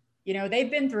 You know, they've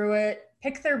been through it,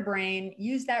 pick their brain,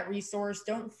 use that resource.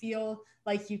 Don't feel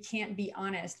like you can't be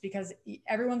honest, because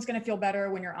everyone's going to feel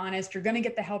better when you're honest. You're going to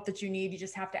get the help that you need. You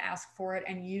just have to ask for it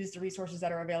and use the resources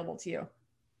that are available to you.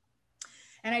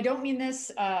 And I don't mean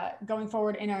this going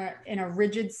forward in a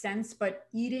rigid sense, but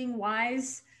eating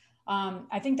wise,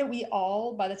 I think that we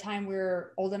all, by the time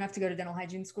we're old enough to go to dental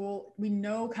hygiene school, we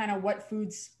know kind of what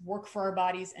foods work for our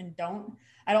bodies and don't.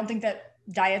 I don't think that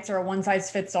diets are a one size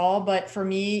fits all, but for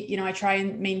me, you know, I try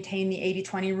and maintain the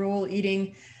 80-20 rule,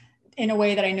 eating in a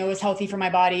way that I know is healthy for my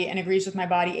body and agrees with my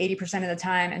body 80% of the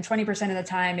time. And 20% of the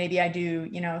time, maybe I do,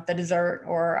 you know, the dessert,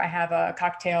 or I have a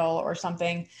cocktail or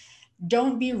something.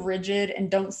 Don't be rigid and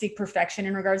don't seek perfection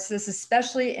in regards to this,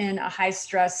 especially in a high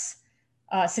stress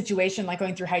situation like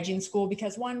going through hygiene school,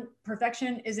 because one,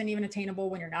 perfection isn't even attainable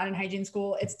when you're not in hygiene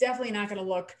school. It's definitely not going to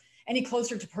look any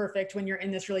closer to perfect when you're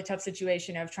in this really tough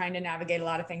situation of trying to navigate a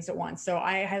lot of things at once. So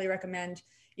I highly recommend,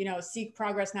 you know, seek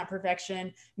progress, not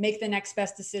perfection. Make the next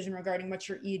best decision regarding what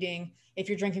you're eating. If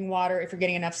you're drinking water, if you're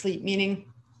getting enough sleep, meaning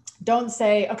don't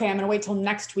say, okay, I'm going to wait till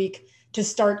next week to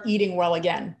start eating well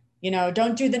again. You know,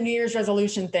 don't do the New Year's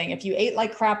resolution thing. If you ate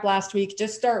like crap last week,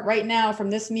 just start right now from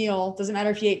this meal. Doesn't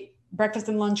matter if you ate breakfast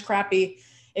and lunch crappy.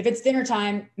 If it's dinner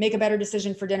time, make a better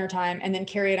decision for dinner time and then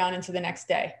carry it on into the next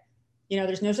day.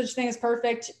 There's no such thing as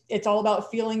perfect. It's all about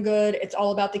feeling good. It's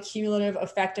all about the cumulative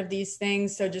effect of these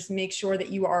things. So just make sure that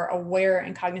you are aware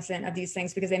and cognizant of these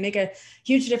things, because they make a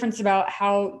huge difference about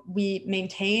how we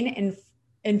maintain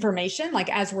information, like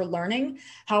as we're learning,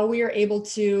 how we are able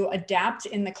to adapt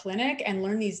in the clinic and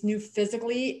learn these new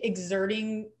physically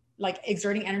exerting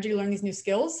energy, learn these new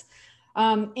skills.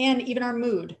 And even our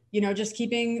mood, just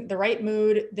keeping the right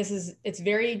mood. It's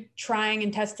very trying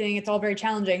and testing. It's all very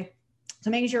challenging. So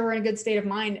making sure we're in a good state of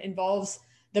mind involves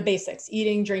the basics: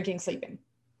 eating, drinking, sleeping.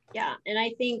 Yeah. And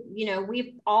I think,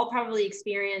 we've all probably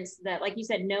experienced that, like you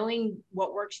said, knowing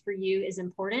what works for you is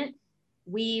important.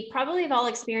 We probably have all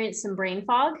experienced some brain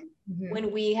fog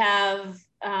when we have,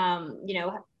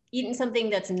 eaten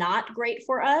something that's not great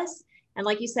for us. And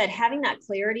like you said, having that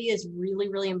clarity is really,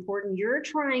 really important. You're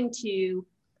trying to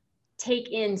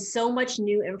take in so much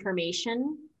new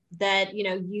information that,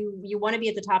 you want to be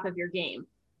at the top of your game.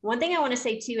 One thing I want to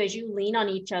say too, as you lean on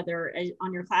each other,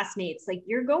 on your classmates, like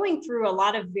you're going through a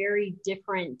lot of very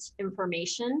different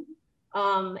information,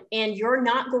 and you're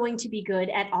not going to be good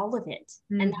at all of it.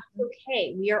 And that's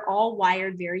okay. We are all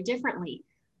wired very differently.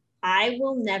 I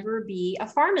will never be a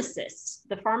pharmacist.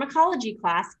 The pharmacology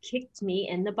class kicked me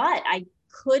in the butt. I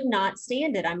could not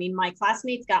stand it. I mean, my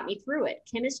classmates got me through it.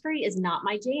 Chemistry is not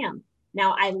my jam.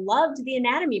 Now, I loved the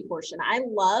anatomy portion. I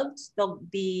loved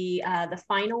the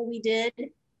final we did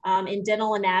in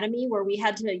dental anatomy, where we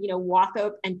had to, walk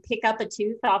up and pick up a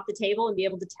tooth off the table and be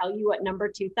able to tell you what number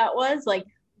tooth that was. Like,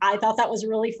 I thought that was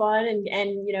really fun and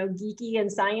geeky and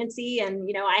sciencey. And,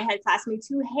 I had classmates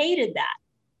who hated that.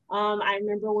 I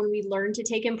remember when we learned to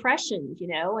take impressions,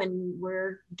 and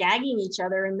we're gagging each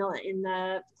other in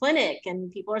the clinic,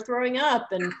 and people are throwing up,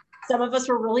 and some of us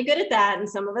were really good at that, and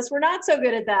some of us were not so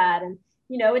good at that. And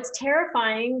it's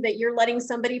terrifying that you're letting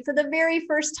somebody for the very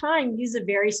first time use a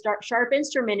very sharp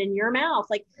instrument in your mouth.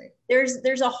 Like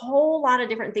there's a whole lot of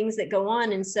different things that go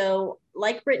on. And so,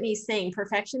 like Brittany's saying,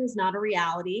 perfection is not a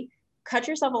reality. Cut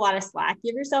yourself a lot of slack,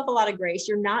 give yourself a lot of grace.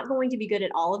 You're not going to be good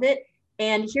at all of it.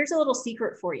 And here's a little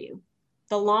secret for you.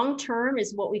 The long term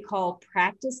is what we call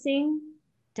practicing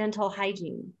dental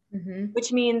hygiene,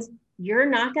 which means you're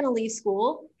not going to leave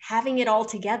school having it all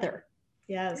together.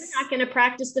 Yes. You're not going to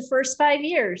practice the first 5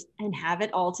 years and have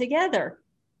it all together.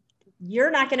 You're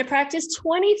not going to practice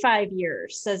 25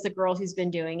 years, says the girl who's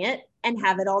been doing it, and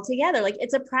have it all together. Like,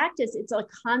 it's a practice. It's a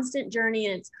constant journey,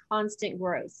 and it's constant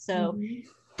growth. So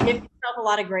give yourself a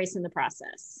lot of grace in the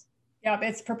process. Yeah,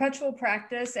 it's perpetual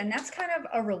practice. And that's kind of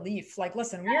a relief. Like,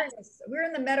 listen, we're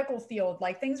in the medical field.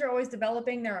 Like, things are always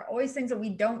developing. There are always things that we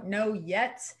don't know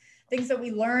yet, things that we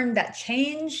learn that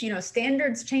change.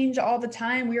 Standards change all the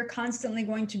time. We are constantly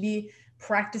going to be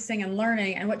practicing and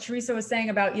learning. And what Teresa was saying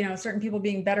about, certain people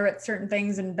being better at certain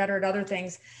things and better at other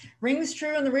things rings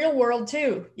true in the real world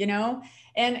too,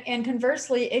 and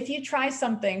conversely, if you try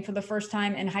something for the first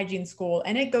time in hygiene school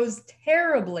and it goes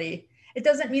terribly, it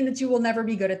doesn't mean that you will never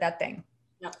be good at that thing.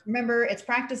 Yep. Remember, it's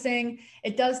practicing.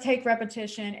 It does take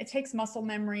repetition. It takes muscle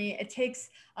memory. It takes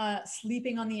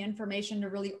sleeping on the information to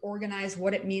really organize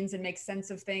what it means and make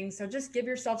sense of things. So just give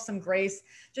yourself some grace.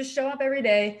 Just show up every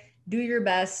day, do your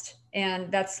best.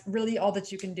 And that's really all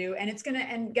that you can do. And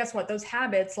and guess what? Those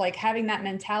habits, like having that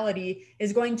mentality,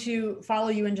 is going to follow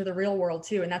you into the real world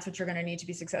too. And that's what you're going to need to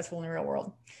be successful in the real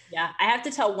world. Yeah. I have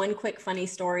to tell one quick funny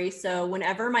story. So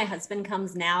whenever my husband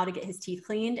comes now to get his teeth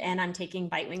cleaned and I'm taking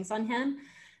bite wings on him,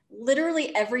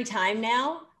 literally every time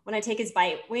now when I take his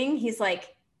bite wing, he's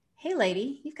like, "Hey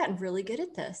lady, you've gotten really good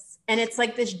at this." And it's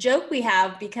like this joke we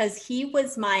have, because he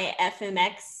was my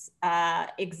FMX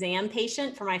exam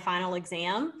patient for my final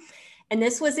exam. And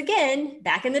this was, again,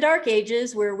 back in the dark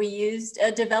ages, where we used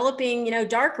a developing,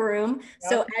 dark room.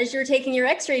 Yep. So as you're taking your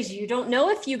x-rays, you don't know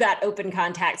if you got open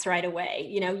contacts right away.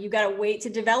 You got to wait to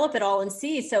develop it all and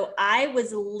see. So I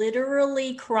was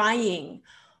literally crying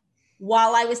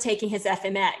while I was taking his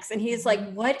FMX. And he's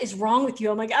like, "What is wrong with you?"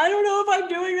 I'm like, "I don't know if I'm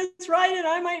doing this right and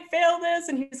I might fail this."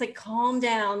 And he's like, "Calm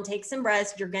down, take some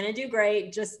rest. You're going to do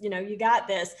great. Just, you got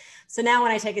this." So now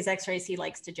when I take his x-rays, he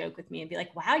likes to joke with me and be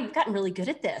like, "Wow, you've gotten really good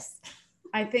at this."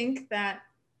 I think that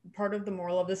part of the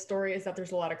moral of this story is that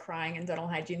there's a lot of crying in dental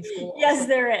hygiene school. Yes,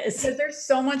 there is. Because there's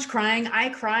so much crying. I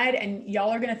cried, and y'all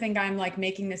are going to think I'm like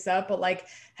making this up, but like,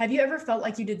 have you ever felt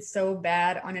like you did so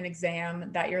bad on an exam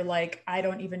that you're like, "I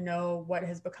don't even know what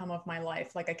has become of my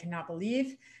life. Like, I cannot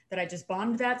believe that I just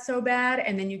bombed that so bad."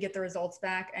 And then you get the results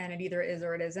back and it either is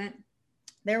or it isn't.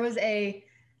 There was a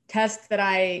test that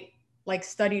I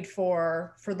studied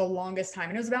for the longest time.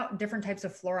 And it was about different types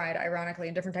of fluoride, ironically,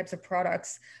 and different types of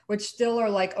products, which still are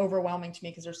like overwhelming to me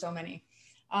because there's so many.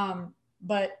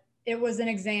 But it was an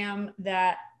exam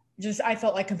that I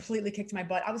felt like completely kicked my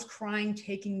butt. I was crying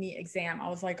taking the exam. I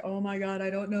was like, oh my God, I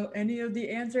don't know any of the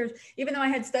answers, even though I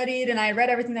had studied and I read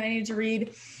everything that I needed to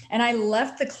read. And I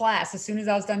left the class as soon as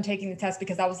I was done taking the test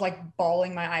because I was like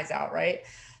bawling my eyes out, right?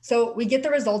 So we get the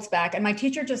results back and my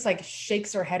teacher just like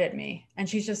shakes her head at me and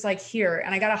she's just like, here,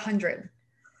 and I got 100.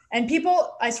 And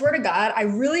people, I swear to God, I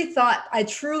really thought,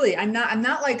 I'm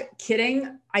not like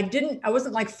kidding. I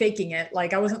wasn't like faking it.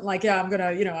 Like, I wasn't like, yeah, I'm gonna,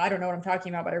 I don't know what I'm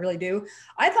talking about, but I really do.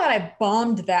 I thought I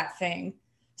bombed that thing.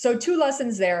 So 2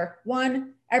 lessons there.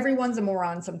 1, everyone's a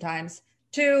moron sometimes.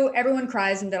 2, everyone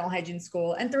cries in dental hygiene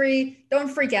school. And 3, don't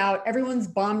freak out. Everyone's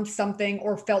bombed something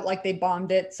or felt like they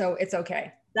bombed it. So it's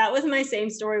okay. That was my same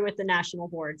story with the national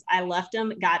boards. I left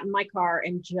them, got in my car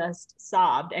and just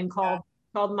sobbed and called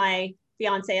my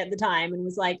fiance at the time and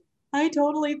was like, I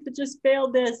totally just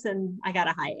failed this. And I got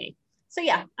a high A. So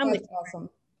yeah, That's awesome.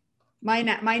 My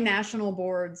national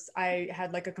boards, I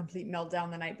had like a complete meltdown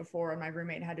the night before and my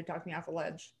roommate had to talk me off a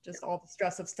ledge, just all the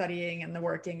stress of studying and the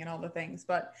working and all the things,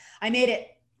 but I made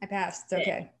it. I passed. It's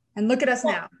okay. And look at us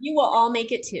now. You will all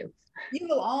make it too. You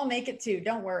will all make it too.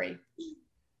 Don't worry.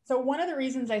 So one of the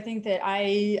reasons I think that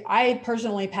I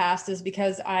personally passed is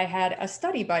because I had a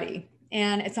study buddy.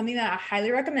 And it's something that I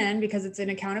highly recommend because it's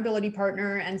an accountability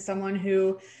partner and someone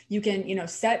who you can,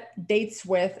 set dates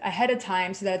with ahead of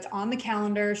time so that it's on the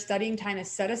calendar. Studying time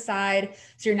is set aside.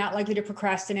 So you're not likely to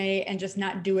procrastinate and just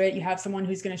not do it. You have someone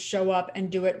who's going to show up and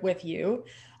do it with you.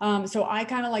 So I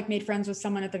kind of like made friends with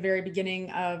someone at the very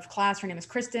beginning of class. Her name is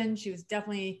Kristen. She was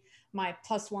definitely my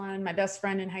 +1, my best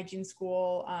friend in hygiene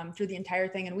school through the entire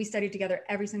thing. And we studied together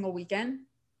every single weekend.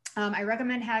 I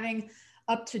recommend having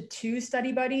up to 2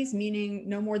 study buddies, meaning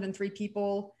no more than 3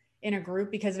 people in a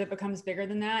group, because if it becomes bigger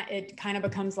than that, it kind of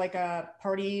becomes like a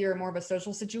party or more of a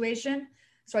social situation.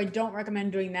 So I don't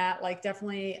recommend doing that. Like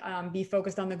definitely be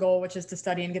focused on the goal, which is to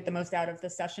study and get the most out of the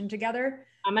session together.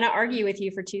 I'm going to argue with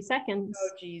you for 2 seconds. Oh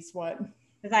geez, what?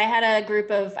 Because I had a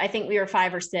group of, I think we were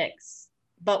 5 or 6,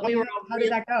 but we were. How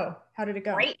did that go? How did it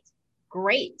go?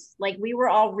 Great. Like we were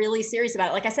all really serious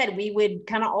about it. Like I said, we would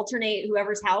kind of alternate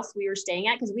whoever's house we were staying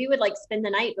at because we would like spend the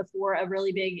night before a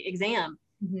really big exam.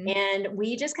 Mm-hmm. And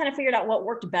we just kind of figured out what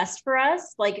worked best for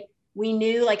us. Like we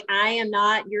knew like, I am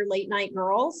not your late night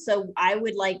girl. So I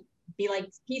would like be like,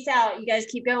 peace out, you guys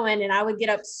keep going. And I would get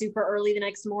up super early the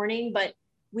next morning, but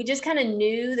we just kind of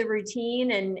knew the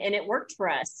routine and it worked for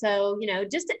us. So,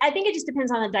 I think it just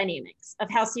depends on the dynamics of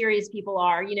how serious people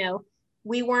are.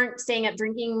 We weren't staying up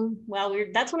drinking. Well,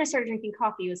 that's when I started drinking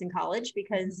coffee, was in college,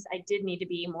 because I did need to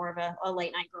be more of a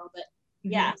late night girl. But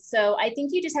yeah, so I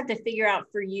think you just have to figure out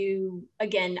for you,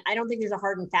 again, I don't think there's a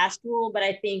hard and fast rule, but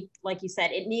I think, like you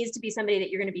said, it needs to be somebody that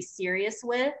you're going to be serious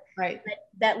with, right?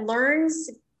 That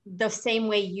learns the same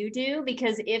way you do,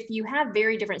 because if you have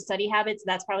very different study habits,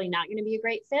 that's probably not going to be a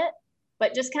great fit.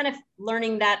 But just kind of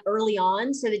learning that early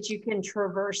on so that you can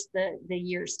traverse the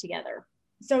years together.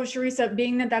 So Sharissa,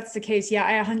 being that that's the case, yeah,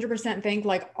 I 100% think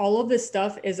like all of this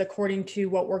stuff is according to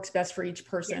what works best for each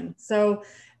person. Yeah. So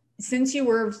since you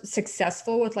were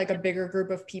successful with like a bigger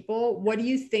group of people, what do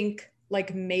you think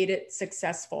like made it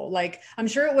successful? Like, I'm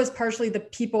sure it was partially the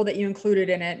people that you included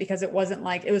in it, because it wasn't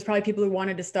like, it was probably people who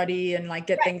wanted to study and like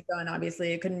get things done.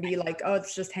 Obviously it couldn't be like, oh,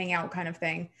 it's just hang out kind of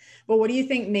thing. But what do you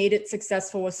think made it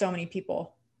successful with so many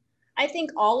people? I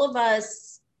think all of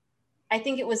us, I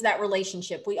think it was that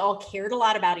relationship. We all cared a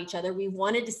lot about each other. We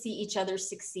wanted to see each other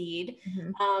succeed.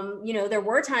 Mm-hmm. There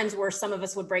were times where some of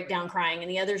us would break down crying and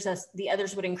the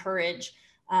others would encourage.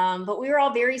 But we were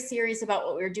all very serious about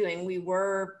what we were doing. We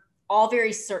were all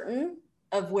very certain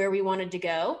of where we wanted to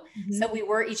go. Mm-hmm. So we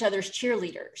were each other's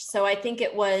cheerleaders. So I think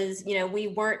it was, we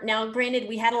weren't, now granted,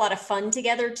 we had a lot of fun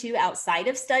together too, outside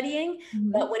of studying,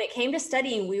 mm-hmm. but when it came to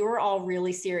studying, we were all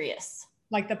really serious.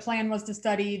 Like the plan was to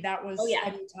study, that was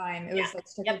study time. It was like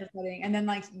strictly for studying. And then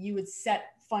like you would set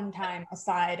fun time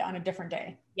aside on a different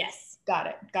day. Yes. Got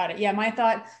it. Yeah.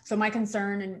 My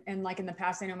concern and like in the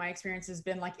past, I know my experience has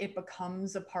been like, it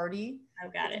becomes a party. Oh,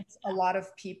 got it. It's a lot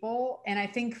of people. And I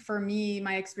think for me,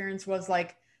 my experience was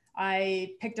like,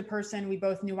 I picked a person, we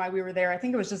both knew why we were there. I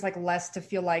think it was just like less to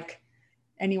feel like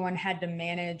anyone had to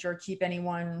manage or keep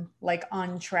anyone like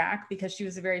on track, because she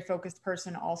was a very focused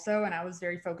person also. And I was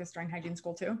very focused during hygiene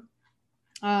school too.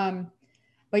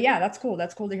 But yeah, that's cool.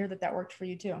 That's cool to hear that worked for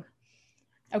you too.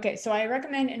 Okay. So I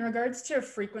recommend, in regards to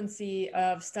frequency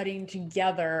of studying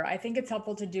together, I think it's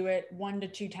helpful to do it 1 to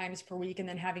 2 times per week and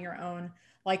then having your own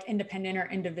like independent or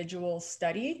individual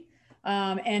study.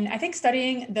 And I think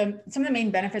studying, some of the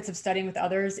main benefits of studying with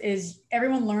others is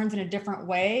everyone learns in a different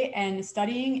way, and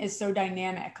studying is so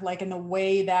dynamic, like in the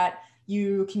way that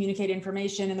you communicate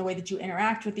information and the way that you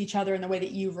interact with each other and the way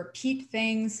that you repeat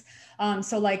things.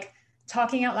 So like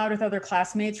talking out loud with other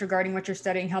classmates regarding what you're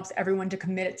studying helps everyone to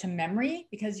commit it to memory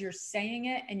because you're saying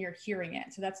it and you're hearing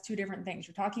it. So that's two different things.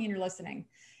 You're talking and you're listening.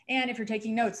 And if you're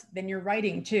taking notes, then you're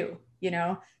writing too, you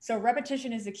know? So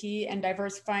repetition is the key, and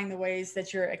diversifying the ways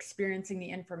that you're experiencing the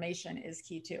information is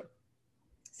key too.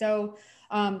 So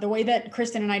the way that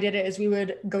Kristen and I did it is we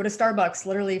would go to Starbucks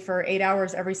literally for 8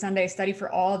 hours every Sunday, study for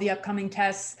all the upcoming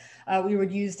tests. We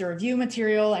would use the review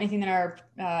material, anything that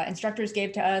our instructors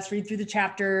gave to us, read through the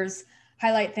chapters,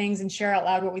 highlight things, and share out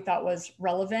loud what we thought was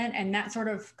relevant. And that sort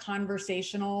of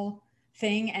conversational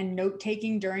thing and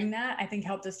note-taking during that, I think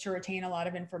helped us to retain a lot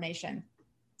of information.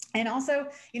 And also,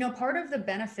 you know, part of the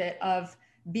benefit of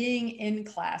being in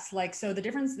class, like, so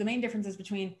the main differences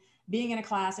between being in a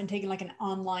class and taking like an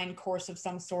online course of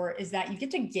some sort is that you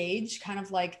get to gauge kind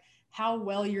of like how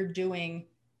well you're doing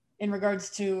in regards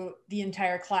to the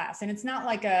entire class. And it's not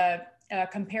like a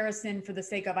comparison for the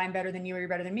sake of I'm better than you or you're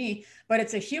better than me, but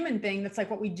it's a human thing. That's like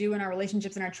what we do in our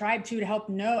relationships in our tribe too, to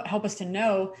help us to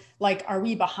know, like, are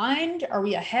we behind? Are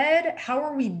we ahead? How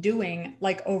are we doing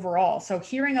like overall? So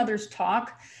hearing others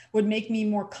talk would make me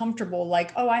more comfortable.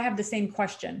 Like, oh, I have the same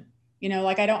question. You know,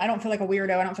 like I don't feel like a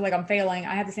weirdo. I don't feel like I'm failing.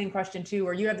 I have the same question too,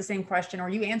 or you have the same question, or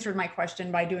you answered my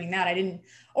question by doing that. I didn't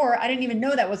even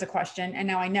know that was a question. And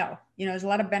now I know. You know, there's a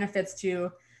lot of benefits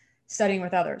to studying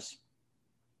with others.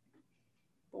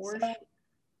 So,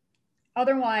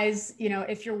 otherwise, you know,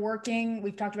 if you're working,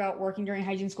 we've talked about working during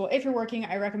hygiene school. If you're working,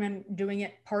 I recommend doing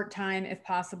it part-time if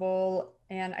possible.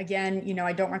 And again, you know,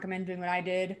 I don't recommend doing what I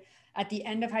did. At the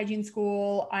end of hygiene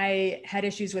school, I had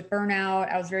issues with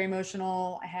burnout. I was very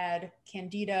emotional. I had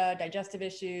candida, digestive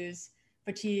issues,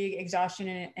 fatigue, exhaustion,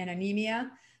 and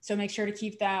anemia. So make sure to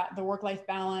keep the work-life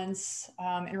balance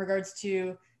in regards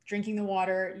to drinking the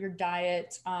water, your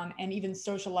diet, and even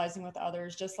socializing with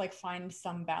others, just like find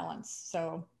some balance.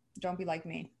 So don't be like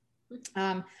me.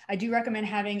 I do recommend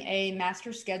having a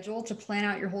master schedule to plan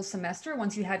out your whole semester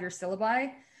once you have your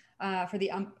syllabi for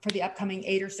the upcoming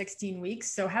 8 or 16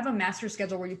 weeks. So have a master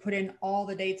schedule where you put in all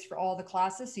the dates for all the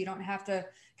classes, so you don't have to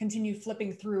continue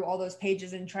flipping through all those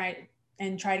pages and try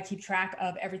to keep track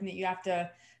of everything that you have to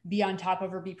be on top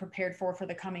of or be prepared for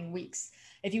the coming weeks.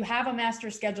 If you have a master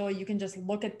schedule, you can just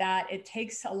look at that. It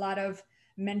takes a lot of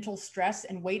mental stress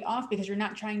and weight off because you're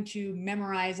not trying to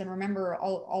memorize and remember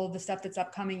all of the stuff that's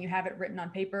upcoming. You have it written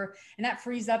on paper, and that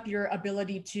frees up your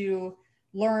ability to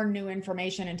learn new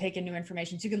information and take in new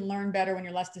information. So you can learn better when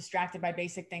you're less distracted by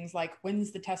basic things like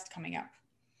when's the test coming up.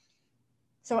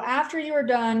 So after you are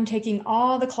done taking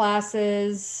all the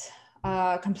classes,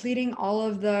 completing all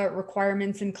of the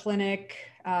requirements in clinic,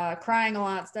 crying a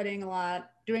lot, studying a lot,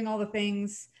 doing all the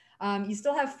things, you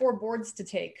still have 4 boards to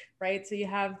take, right? So you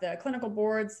have the clinical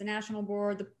boards, the national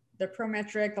board, the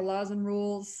Prometric, the laws and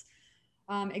rules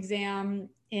exam.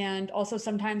 And also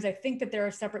sometimes I think that there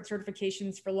are separate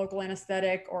certifications for local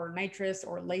anesthetic or nitrous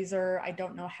or laser. I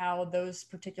don't know how those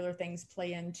particular things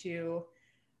play into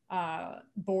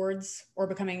boards or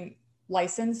becoming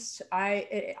licensed.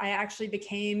 I actually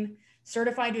became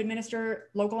certified to administer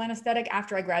local anesthetic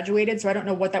after I graduated. So I don't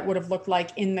know what that would have looked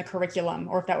like in the curriculum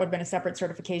or if that would have been a separate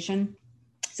certification.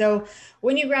 So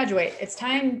when you graduate, it's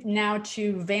time now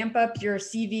to vamp up your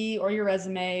CV or your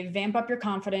resume, vamp up your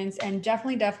confidence, and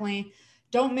definitely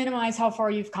don't minimize how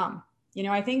far you've come. You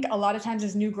know, I think a lot of times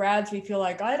as new grads, we feel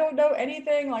like, I don't know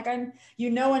anything. Like you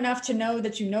know enough to know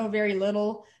that you know very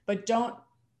little, but don't,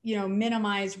 you know,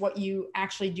 minimize what you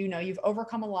actually do know. You've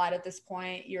overcome a lot at this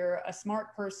point. You're a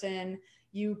smart person.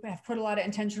 You have put a lot of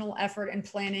intentional effort and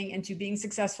planning into being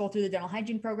successful through the dental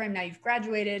hygiene program. Now you've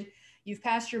graduated, you've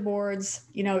passed your boards,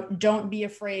 you know, don't be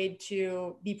afraid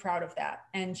to be proud of that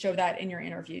and show that in your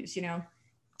interviews, you know.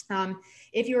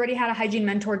 If you already had a hygiene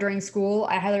mentor during school,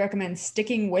 I highly recommend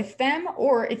sticking with them.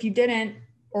 Or if you didn't,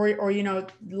 or you know,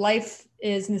 life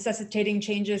is necessitating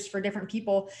changes for different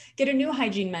people, get a new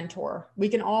hygiene mentor. We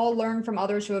can all learn from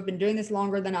others who have been doing this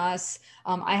longer than us.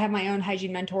 I have my own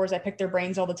hygiene mentors. I pick their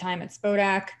brains all the time at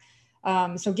Spodak.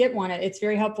 So get one. It's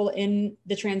very helpful in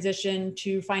the transition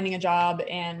to finding a job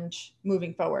and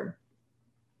moving forward.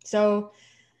 So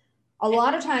a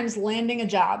lot of times landing a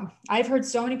job, I've heard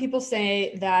so many people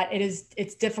say that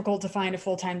it's difficult to find a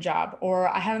full-time job, or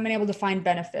I haven't been able to find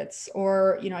benefits,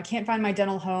 or, you know, I can't find my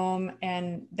dental home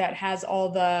and that has all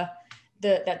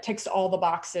that ticks all the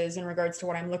boxes in regards to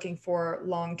what I'm looking for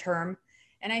long-term.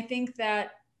 And I think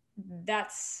that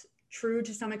that's true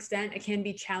to some extent. It can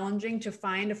be challenging to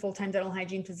find a full-time dental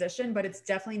hygiene position, but it's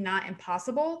definitely not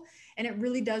impossible. And it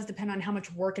really does depend on how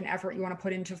much work and effort you want to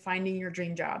put into finding your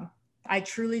dream job. I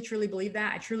truly, truly believe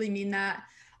that. I truly mean that.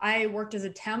 I worked as a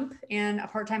temp and a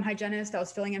part-time hygienist. I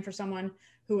was filling in for someone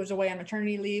who was away on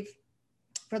maternity leave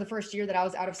for the first year that I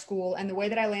was out of school. And the way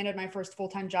that I landed my first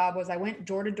full-time job was I went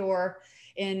door to door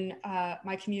in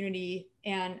my community,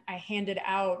 and I handed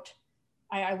out,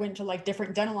 I went to like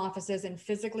different dental offices and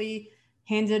physically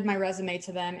handed my resume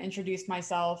to them, introduced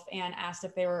myself, and asked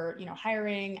if they were,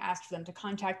 hiring, asked for them to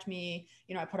contact me.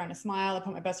 I put on a smile, I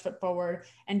put my best foot forward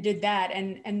and did that.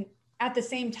 And at the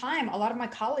same time, a lot of my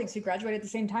colleagues who graduated at the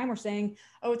same time were saying,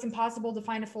 oh, it's impossible to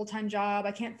find a full-time job.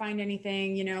 I can't find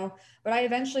anything, but I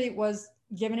eventually was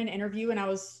given an interview and I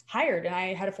was hired, and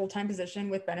I had a full-time position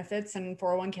with benefits and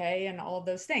 401k and all of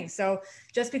those things. So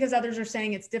just because others are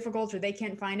saying it's difficult or they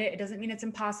can't find it, it doesn't mean it's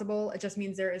impossible. It just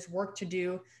means there is work to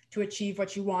do to achieve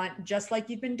what you want, just like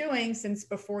you've been doing since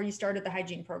before you started the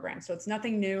hygiene program. So it's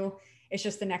nothing new. It's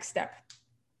just the next step.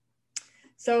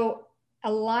 So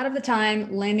a lot of the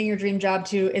time, landing your dream job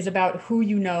too is about who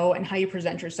you know and how you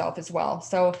present yourself as well.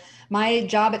 So my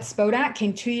job at Spodak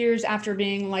came 2 years after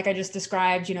being, like I just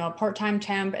described, a part-time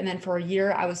temp. And then for a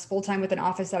year, I was full-time with an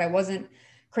office that I wasn't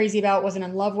crazy about, wasn't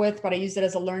in love with, but I used it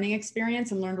as a learning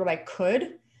experience and learned what I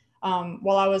could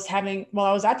while I was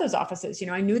at those offices.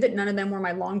 I knew that none of them were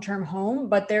my long-term home,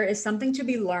 but there is something to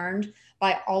be learned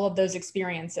by all of those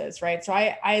experiences, right? So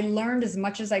I learned as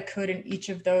much as I could in each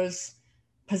of those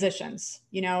positions,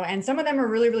 and some of them are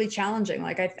really, really challenging.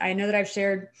 Like I know that I've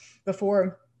shared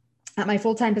before, at my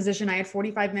full-time position, I had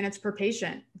 45 minutes per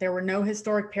patient. There were no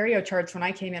historic perio charts when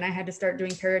I came in. I had to start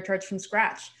doing perio charts from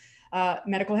scratch.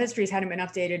 Medical histories hadn't been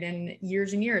updated in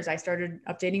years and years. I started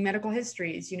updating medical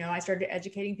histories. I started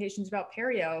educating patients about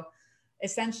perio.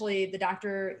 Essentially, the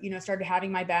doctor, started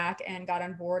having my back and got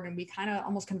on board, and we kind of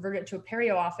almost converted it to a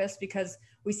perio office because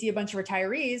we see a bunch of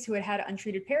retirees who had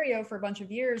untreated perio for a bunch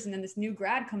of years, and then this new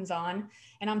grad comes on,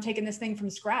 and I'm taking this thing from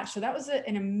scratch. So that was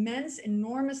an immense,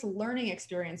 enormous learning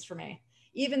experience for me,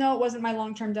 even though it wasn't my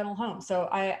long-term dental home. So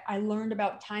I learned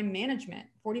about time management.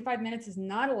 45 minutes is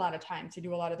not a lot of time to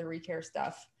do a lot of the recare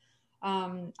stuff.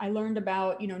 I learned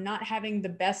about, not having the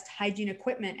best hygiene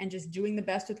equipment and just doing the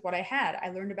best with what I had. I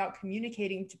learned about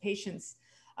communicating to patients.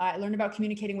 I learned about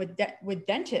communicating with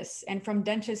dentists and from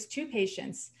dentists to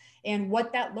patients and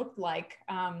what that looked like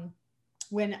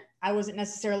when I wasn't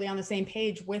necessarily on the same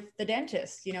page with the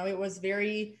dentist. It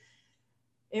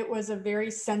was a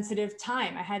very sensitive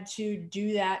time. I had to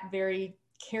do that very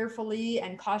carefully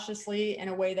and cautiously in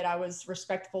a way that I was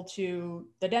respectful to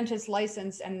the dentist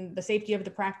license and the safety of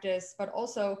the practice, but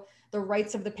also the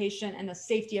rights of the patient and the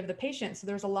safety of the patient. So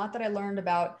there's a lot that I learned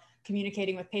about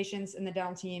communicating with patients in the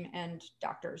dental team and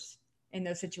doctors in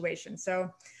those situations.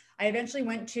 So I eventually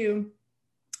went to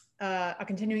a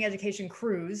continuing education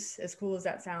cruise. As cool as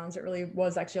that sounds, it really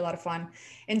was actually a lot of fun.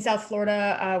 In South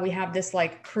Florida, we have this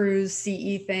like cruise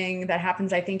CE thing that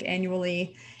happens, I think,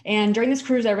 annually. And during this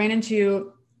cruise, I ran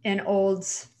into an old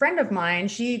friend of mine.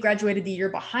 She graduated the year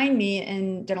behind me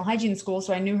in dental hygiene school.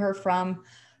 So I knew her from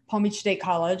Palm Beach State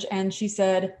College. And she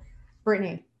said,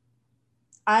 Brittany,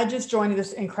 I just joined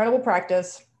this incredible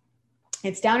practice.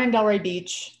 It's down in Delray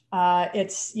Beach.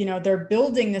 It's, they're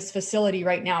building this facility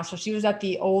right now. So she was at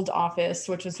the old office,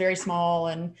 which was very small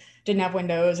and didn't have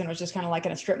windows and was just kind of like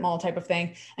in a strip mall type of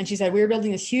thing. And she said, we were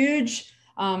building this huge,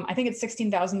 I think it's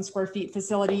 16,000 square feet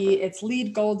facility. It's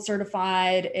LEED Gold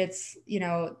certified. It's,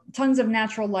 tons of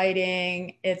natural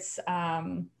lighting. It's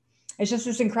just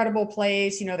this incredible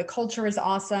place. The culture is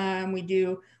awesome.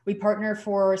 We partner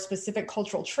for specific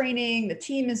cultural training. The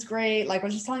team is great. Like I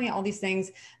was just telling you all these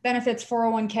things, benefits,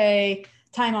 401k,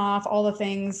 time off, all the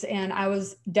things. And I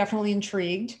was definitely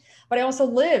intrigued, but I also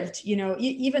lived,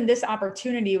 even this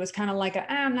opportunity was kind of like,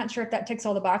 I'm not sure if that ticks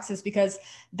all the boxes, because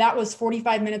that was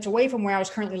 45 minutes away from where I was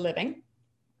currently living.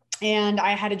 And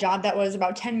I had a job that was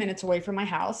about 10 minutes away from my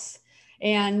house.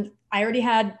 And I already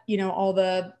had, all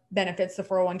the benefits, the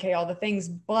 401k, all the things,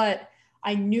 but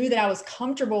I knew that I was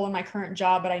comfortable in my current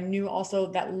job, but I knew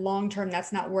also that long-term,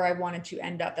 that's not where I wanted to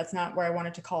end up. That's not where I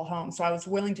wanted to call home. So I was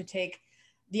willing to take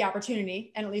the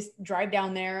opportunity and at least drive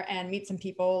down there and meet some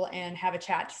people and have a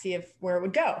chat to see where it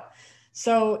would go.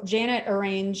 So Janet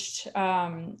arranged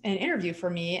an interview for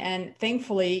me. And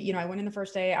thankfully, I went in the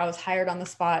first day, I was hired on the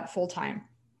spot full-time.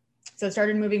 So I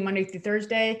started moving Monday through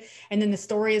Thursday. And then the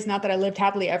story is not that I lived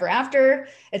happily ever after.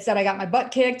 It's that I got my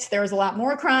butt kicked. There was a lot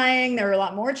more crying. There were a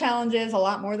lot more challenges, a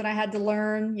lot more that I had to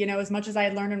learn, as much as I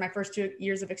had learned in my first 2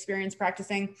 years of experience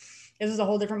practicing. This was a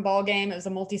whole different ball game. It was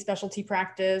a multi-specialty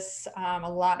practice, a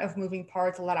lot of moving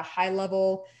parts, a lot of high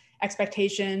level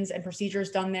expectations and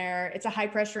procedures done there. It's a high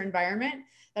pressure environment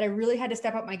that I really had to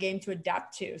step up my game to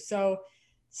adapt to. So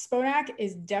Spodak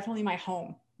is definitely my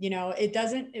home. It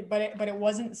doesn't, but it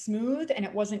wasn't smooth and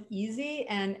it wasn't easy.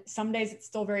 And some days it's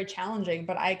still very challenging,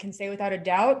 but I can say without a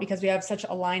doubt, because we have such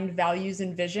aligned values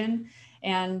and vision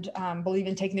and believe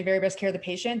in taking the very best care of the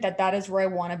patient, that is where I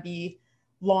want to be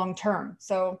long-term.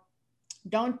 So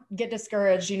don't get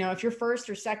discouraged. If your first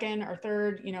or second or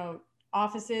third,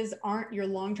 offices aren't your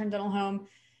long-term dental home,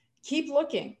 keep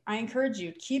looking. I encourage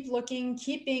you, keep looking,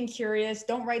 keep being curious.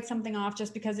 Don't write something off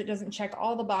just because it doesn't check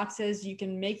all the boxes. You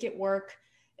can make it work.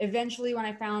 Eventually, when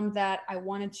I found that I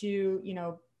wanted to,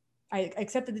 I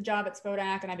accepted the job at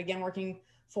Spodak and I began working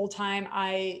full-time.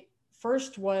 I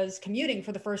first was commuting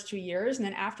for the first 2 years. And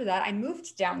then after that, I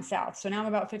moved down south. So now I'm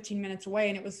about 15 minutes away,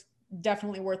 and it was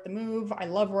definitely worth the move. I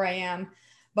love where I am,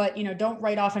 but don't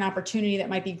write off an opportunity that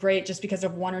might be great just because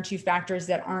of one or two factors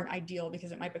that aren't ideal,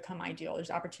 because it might become ideal.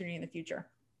 There's opportunity in the future.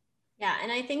 Yeah.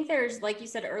 And I think there's, like you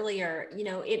said earlier,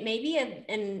 it may be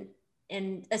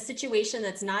in a situation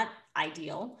that's not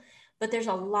ideal, but there's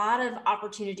a lot of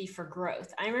opportunity for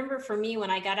growth. I remember for me, when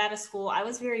I got out of school, I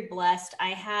was very blessed. I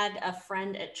had a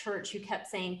friend at church who kept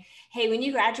saying, hey, when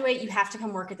you graduate, you have to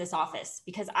come work at this office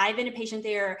because I've been a patient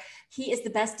there. He is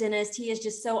the best dentist. He is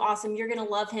just so awesome. You're going to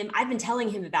love him. I've been telling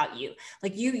him about you.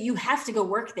 Like you have to go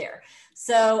work there.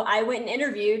 So I went and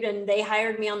interviewed and they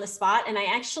hired me on the spot. And I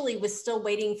actually was still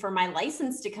waiting for my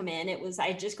license to come in.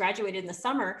 I just graduated in the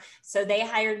summer. So they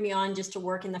hired me on just to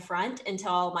work in the front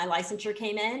until my licensure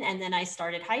came in. And then I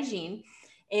started hygiene.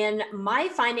 And my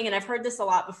finding, and I've heard this a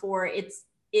lot before, it's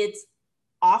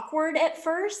awkward at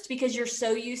first because you're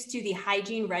so used to the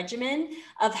hygiene regimen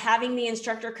of having the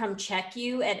instructor come check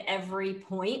you at every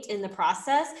point in the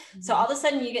process. Mm-hmm. So all of a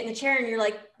sudden you get in the chair and you're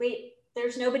like, wait,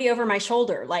 there's nobody over my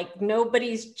shoulder. Like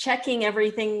nobody's checking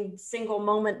everything single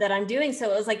moment that I'm doing.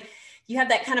 So it was like, you have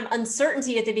that kind of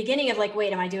uncertainty at the beginning of like,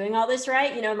 wait, am I doing all this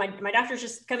right? My doctor's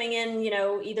just coming in,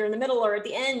 either in the middle or at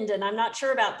the end, and I'm not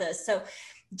sure about this. So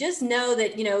just know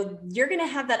that, you're going to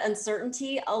have that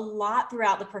uncertainty a lot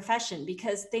throughout the profession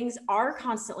because things are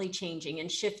constantly changing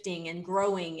and shifting and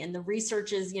growing, and the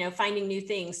research is, finding new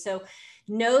things. So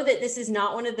know that this is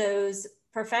not one of those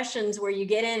professions where you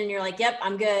get in and you're like, yep,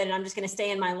 I'm good, and I'm just going to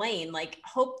stay in my lane. Like,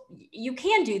 hope you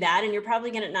can do that, and you're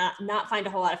probably going to not find a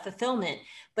whole lot of fulfillment,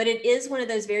 but it is one of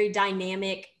those very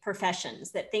dynamic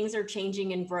professions that things are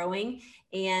changing and growing.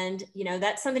 And,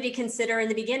 that's something to consider in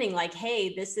the beginning, like,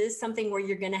 hey, this is something where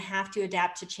you're going to have to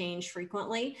adapt to change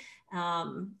frequently.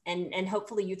 And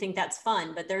hopefully you think that's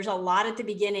fun, but there's a lot at the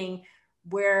beginning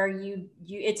where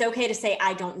it's okay to say,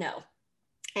 I don't know.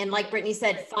 And like Brittany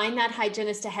said, find that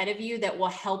hygienist ahead of you that will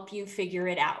help you figure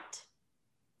it out.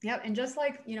 Yep. And just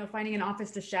like, finding an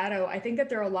office to shadow, I think that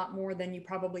there are a lot more than you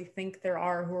probably think there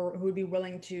are who would be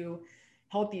willing to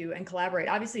help you and collaborate.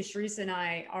 Obviously, Sharice and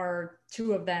I are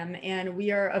two of them, and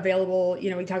we are available.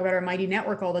 We talk about our Mighty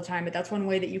Network all the time, but that's one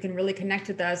way that you can really connect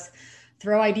with us,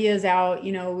 throw ideas out.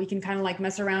 We can kind of like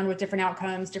mess around with different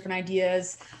outcomes, different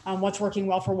ideas, what's working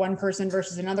well for one person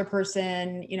versus another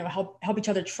person, help each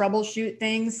other troubleshoot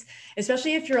things,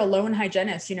 especially if you're a lone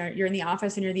hygienist, you're in the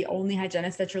office and you're the only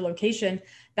hygienist at your location.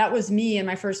 That was me in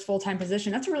my first full-time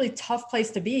position. That's a really tough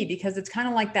place to be because it's kind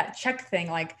of like that check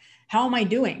thing. Like, how am I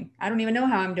doing? I don't even know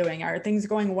how I'm doing. Are things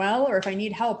going well? Or if I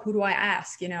need help, who do I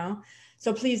ask,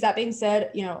 So please, that being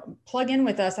said, plug in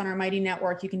with us on our Mighty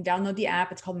Network. You can download the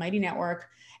app. It's called Mighty Network,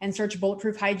 and search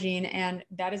Bulletproof Hygiene. And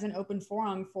that is an open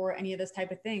forum for any of this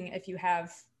type of thing. If you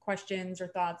have questions or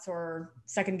thoughts or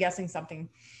second guessing something,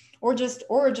 or just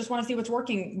want to see what's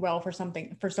working well for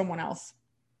someone else.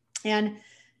 And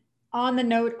on the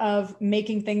note of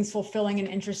making things fulfilling and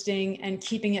interesting and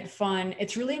keeping it fun,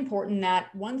 it's really important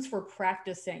that once we're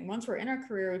practicing, once we're in our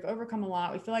career, we've overcome a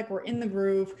lot, we feel like we're in the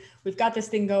groove, we've got this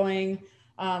thing going,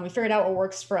 we figured out what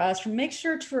works for us, make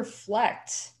sure to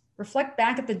reflect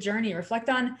back at the journey, reflect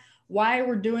on why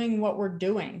we're doing what we're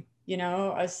doing,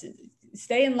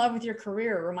 stay in love with your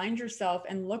career, remind yourself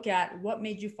and look at what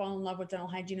made you fall in love with dental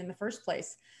hygiene in the first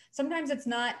place. Sometimes it's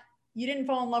not, you didn't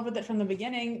fall in love with it from the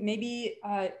beginning. Maybe,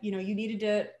 you needed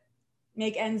to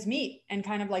make ends meet and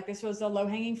kind of like this was a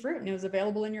low-hanging fruit and it was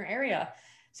available in your area.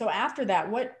 So after that,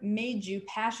 what made you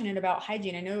passionate about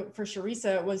hygiene? I know for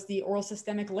Sharisa, it was the oral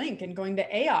systemic link and going to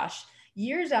AOSH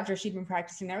years after she'd been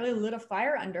practicing. That really lit a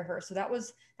fire under her. So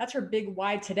that's her big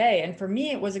why today. And for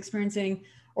me, it was experiencing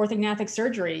orthognathic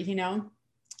surgery,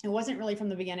 It wasn't really from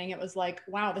the beginning. It was like,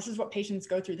 wow, this is what patients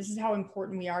go through. This is how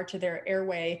important we are to their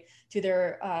airway, to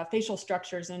their facial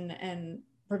structures and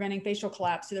preventing facial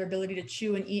collapse, to their ability to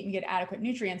chew and eat and get adequate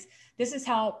nutrients. This is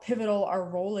how pivotal our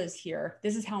role is here.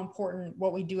 This is how important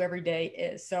what we do every day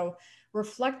is. So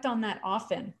reflect on that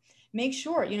often. Make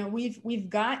sure, we've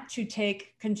got to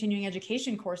take continuing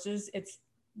education courses. It's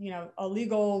a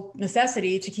legal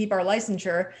necessity to keep our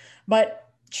licensure, but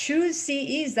choose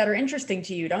CEs that are interesting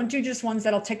to you. Don't do just ones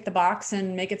that'll tick the box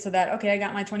and make it so that, okay, I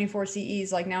got my 24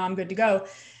 CEs, like now I'm good to go.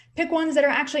 Pick ones that are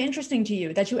actually interesting to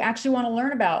you, that you actually want to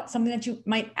learn about, something that you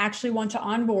might actually want to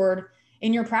onboard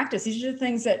in your practice. These are the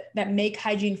things that make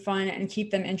hygiene fun and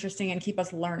keep them interesting and keep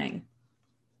us learning.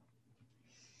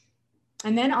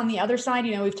 And then on the other side,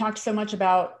 we've talked so much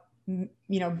about,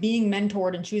 being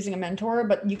mentored and choosing a mentor,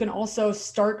 but you can also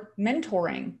start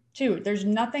mentoring too. There's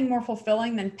nothing more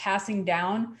fulfilling than passing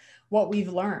down what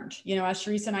we've learned. As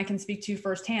Teresa and I can speak to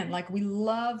firsthand, like we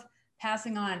love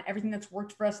passing on everything that's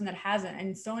worked for us and that hasn't.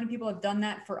 And so many people have done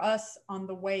that for us on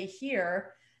the way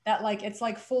here that it's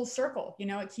like full circle,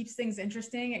 it keeps things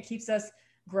interesting. It keeps us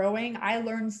growing. I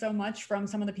learned so much from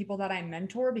some of the people that I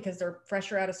mentor because they're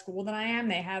fresher out of school than I am.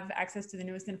 They have access to the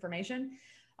newest information.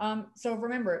 So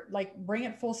remember, bring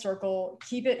it full circle,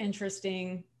 keep it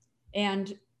interesting,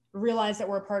 and realize that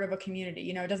we're a part of a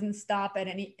community. It doesn't stop at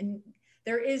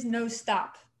there is no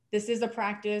stop. This is a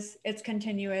practice. It's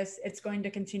continuous. It's going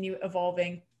to continue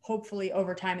evolving, hopefully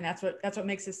over time. And that's what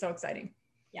makes this so exciting.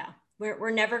 Yeah.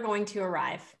 We're never going to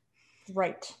arrive.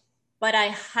 Right. But I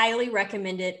highly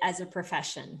recommend it as a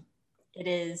profession. It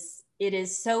is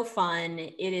so fun.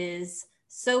 It is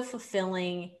so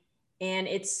fulfilling, and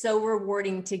it's so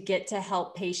rewarding to get to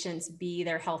help patients be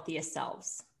their healthiest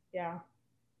selves. Yeah.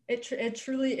 It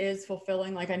truly is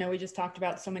fulfilling. I know we just talked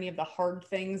about so many of the hard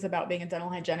things about being a dental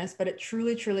hygienist, but it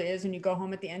truly, truly is when you go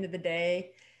home at the end of the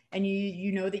day and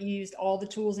you know that you used all the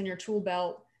tools in your tool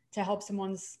belt to help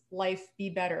someone's life be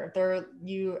better.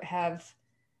 You have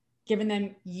given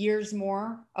them years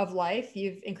more of life.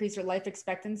 You've increased their life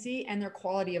expectancy and their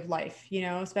quality of life,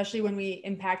 especially when we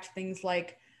impact things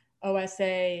like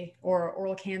OSA or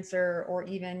oral cancer or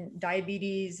even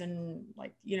diabetes and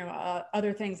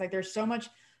other things. There's so much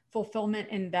fulfillment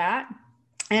in that.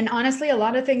 And honestly, a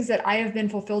lot of things that I have been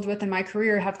fulfilled with in my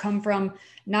career have come from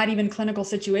not even clinical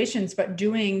situations, but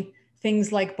doing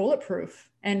things like Bulletproof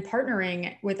and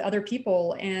partnering with other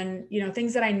people and,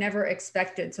 things that I never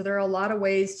expected. So there are a lot of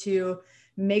ways to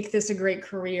make this a great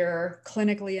career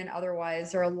clinically and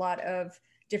otherwise. There are a lot of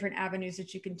different avenues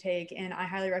that you can take. And I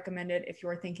highly recommend it if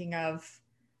you're thinking of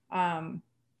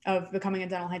becoming a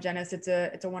dental hygienist. It's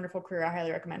a wonderful career. I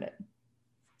highly recommend it.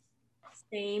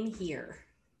 Same here.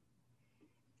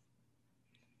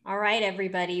 All right,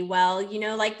 everybody. Well,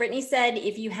 like Brittany said,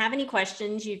 if you have any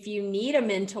questions, if you need a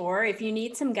mentor, if you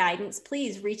need some guidance,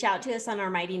 please reach out to us on our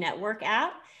Mighty Network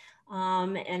app.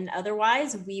 And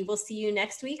otherwise, we will see you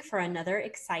next week for another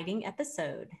exciting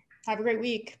episode. Have a great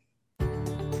week.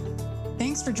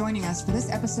 Thanks for joining us for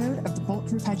this episode of the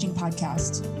Bulletproof Hygiene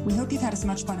Podcast. We hope you've had as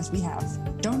much fun as we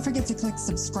have. Don't forget to click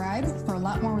subscribe for a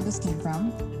lot more where this came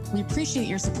from. We appreciate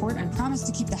your support and promise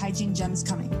to keep the hygiene gems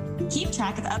coming. Keep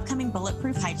track of upcoming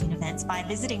Bulletproof Hygiene events by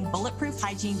visiting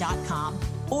bulletproofhygiene.com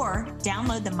or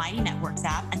download the Mighty Networks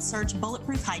app and search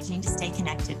Bulletproof Hygiene to stay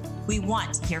connected. We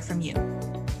want to hear from you.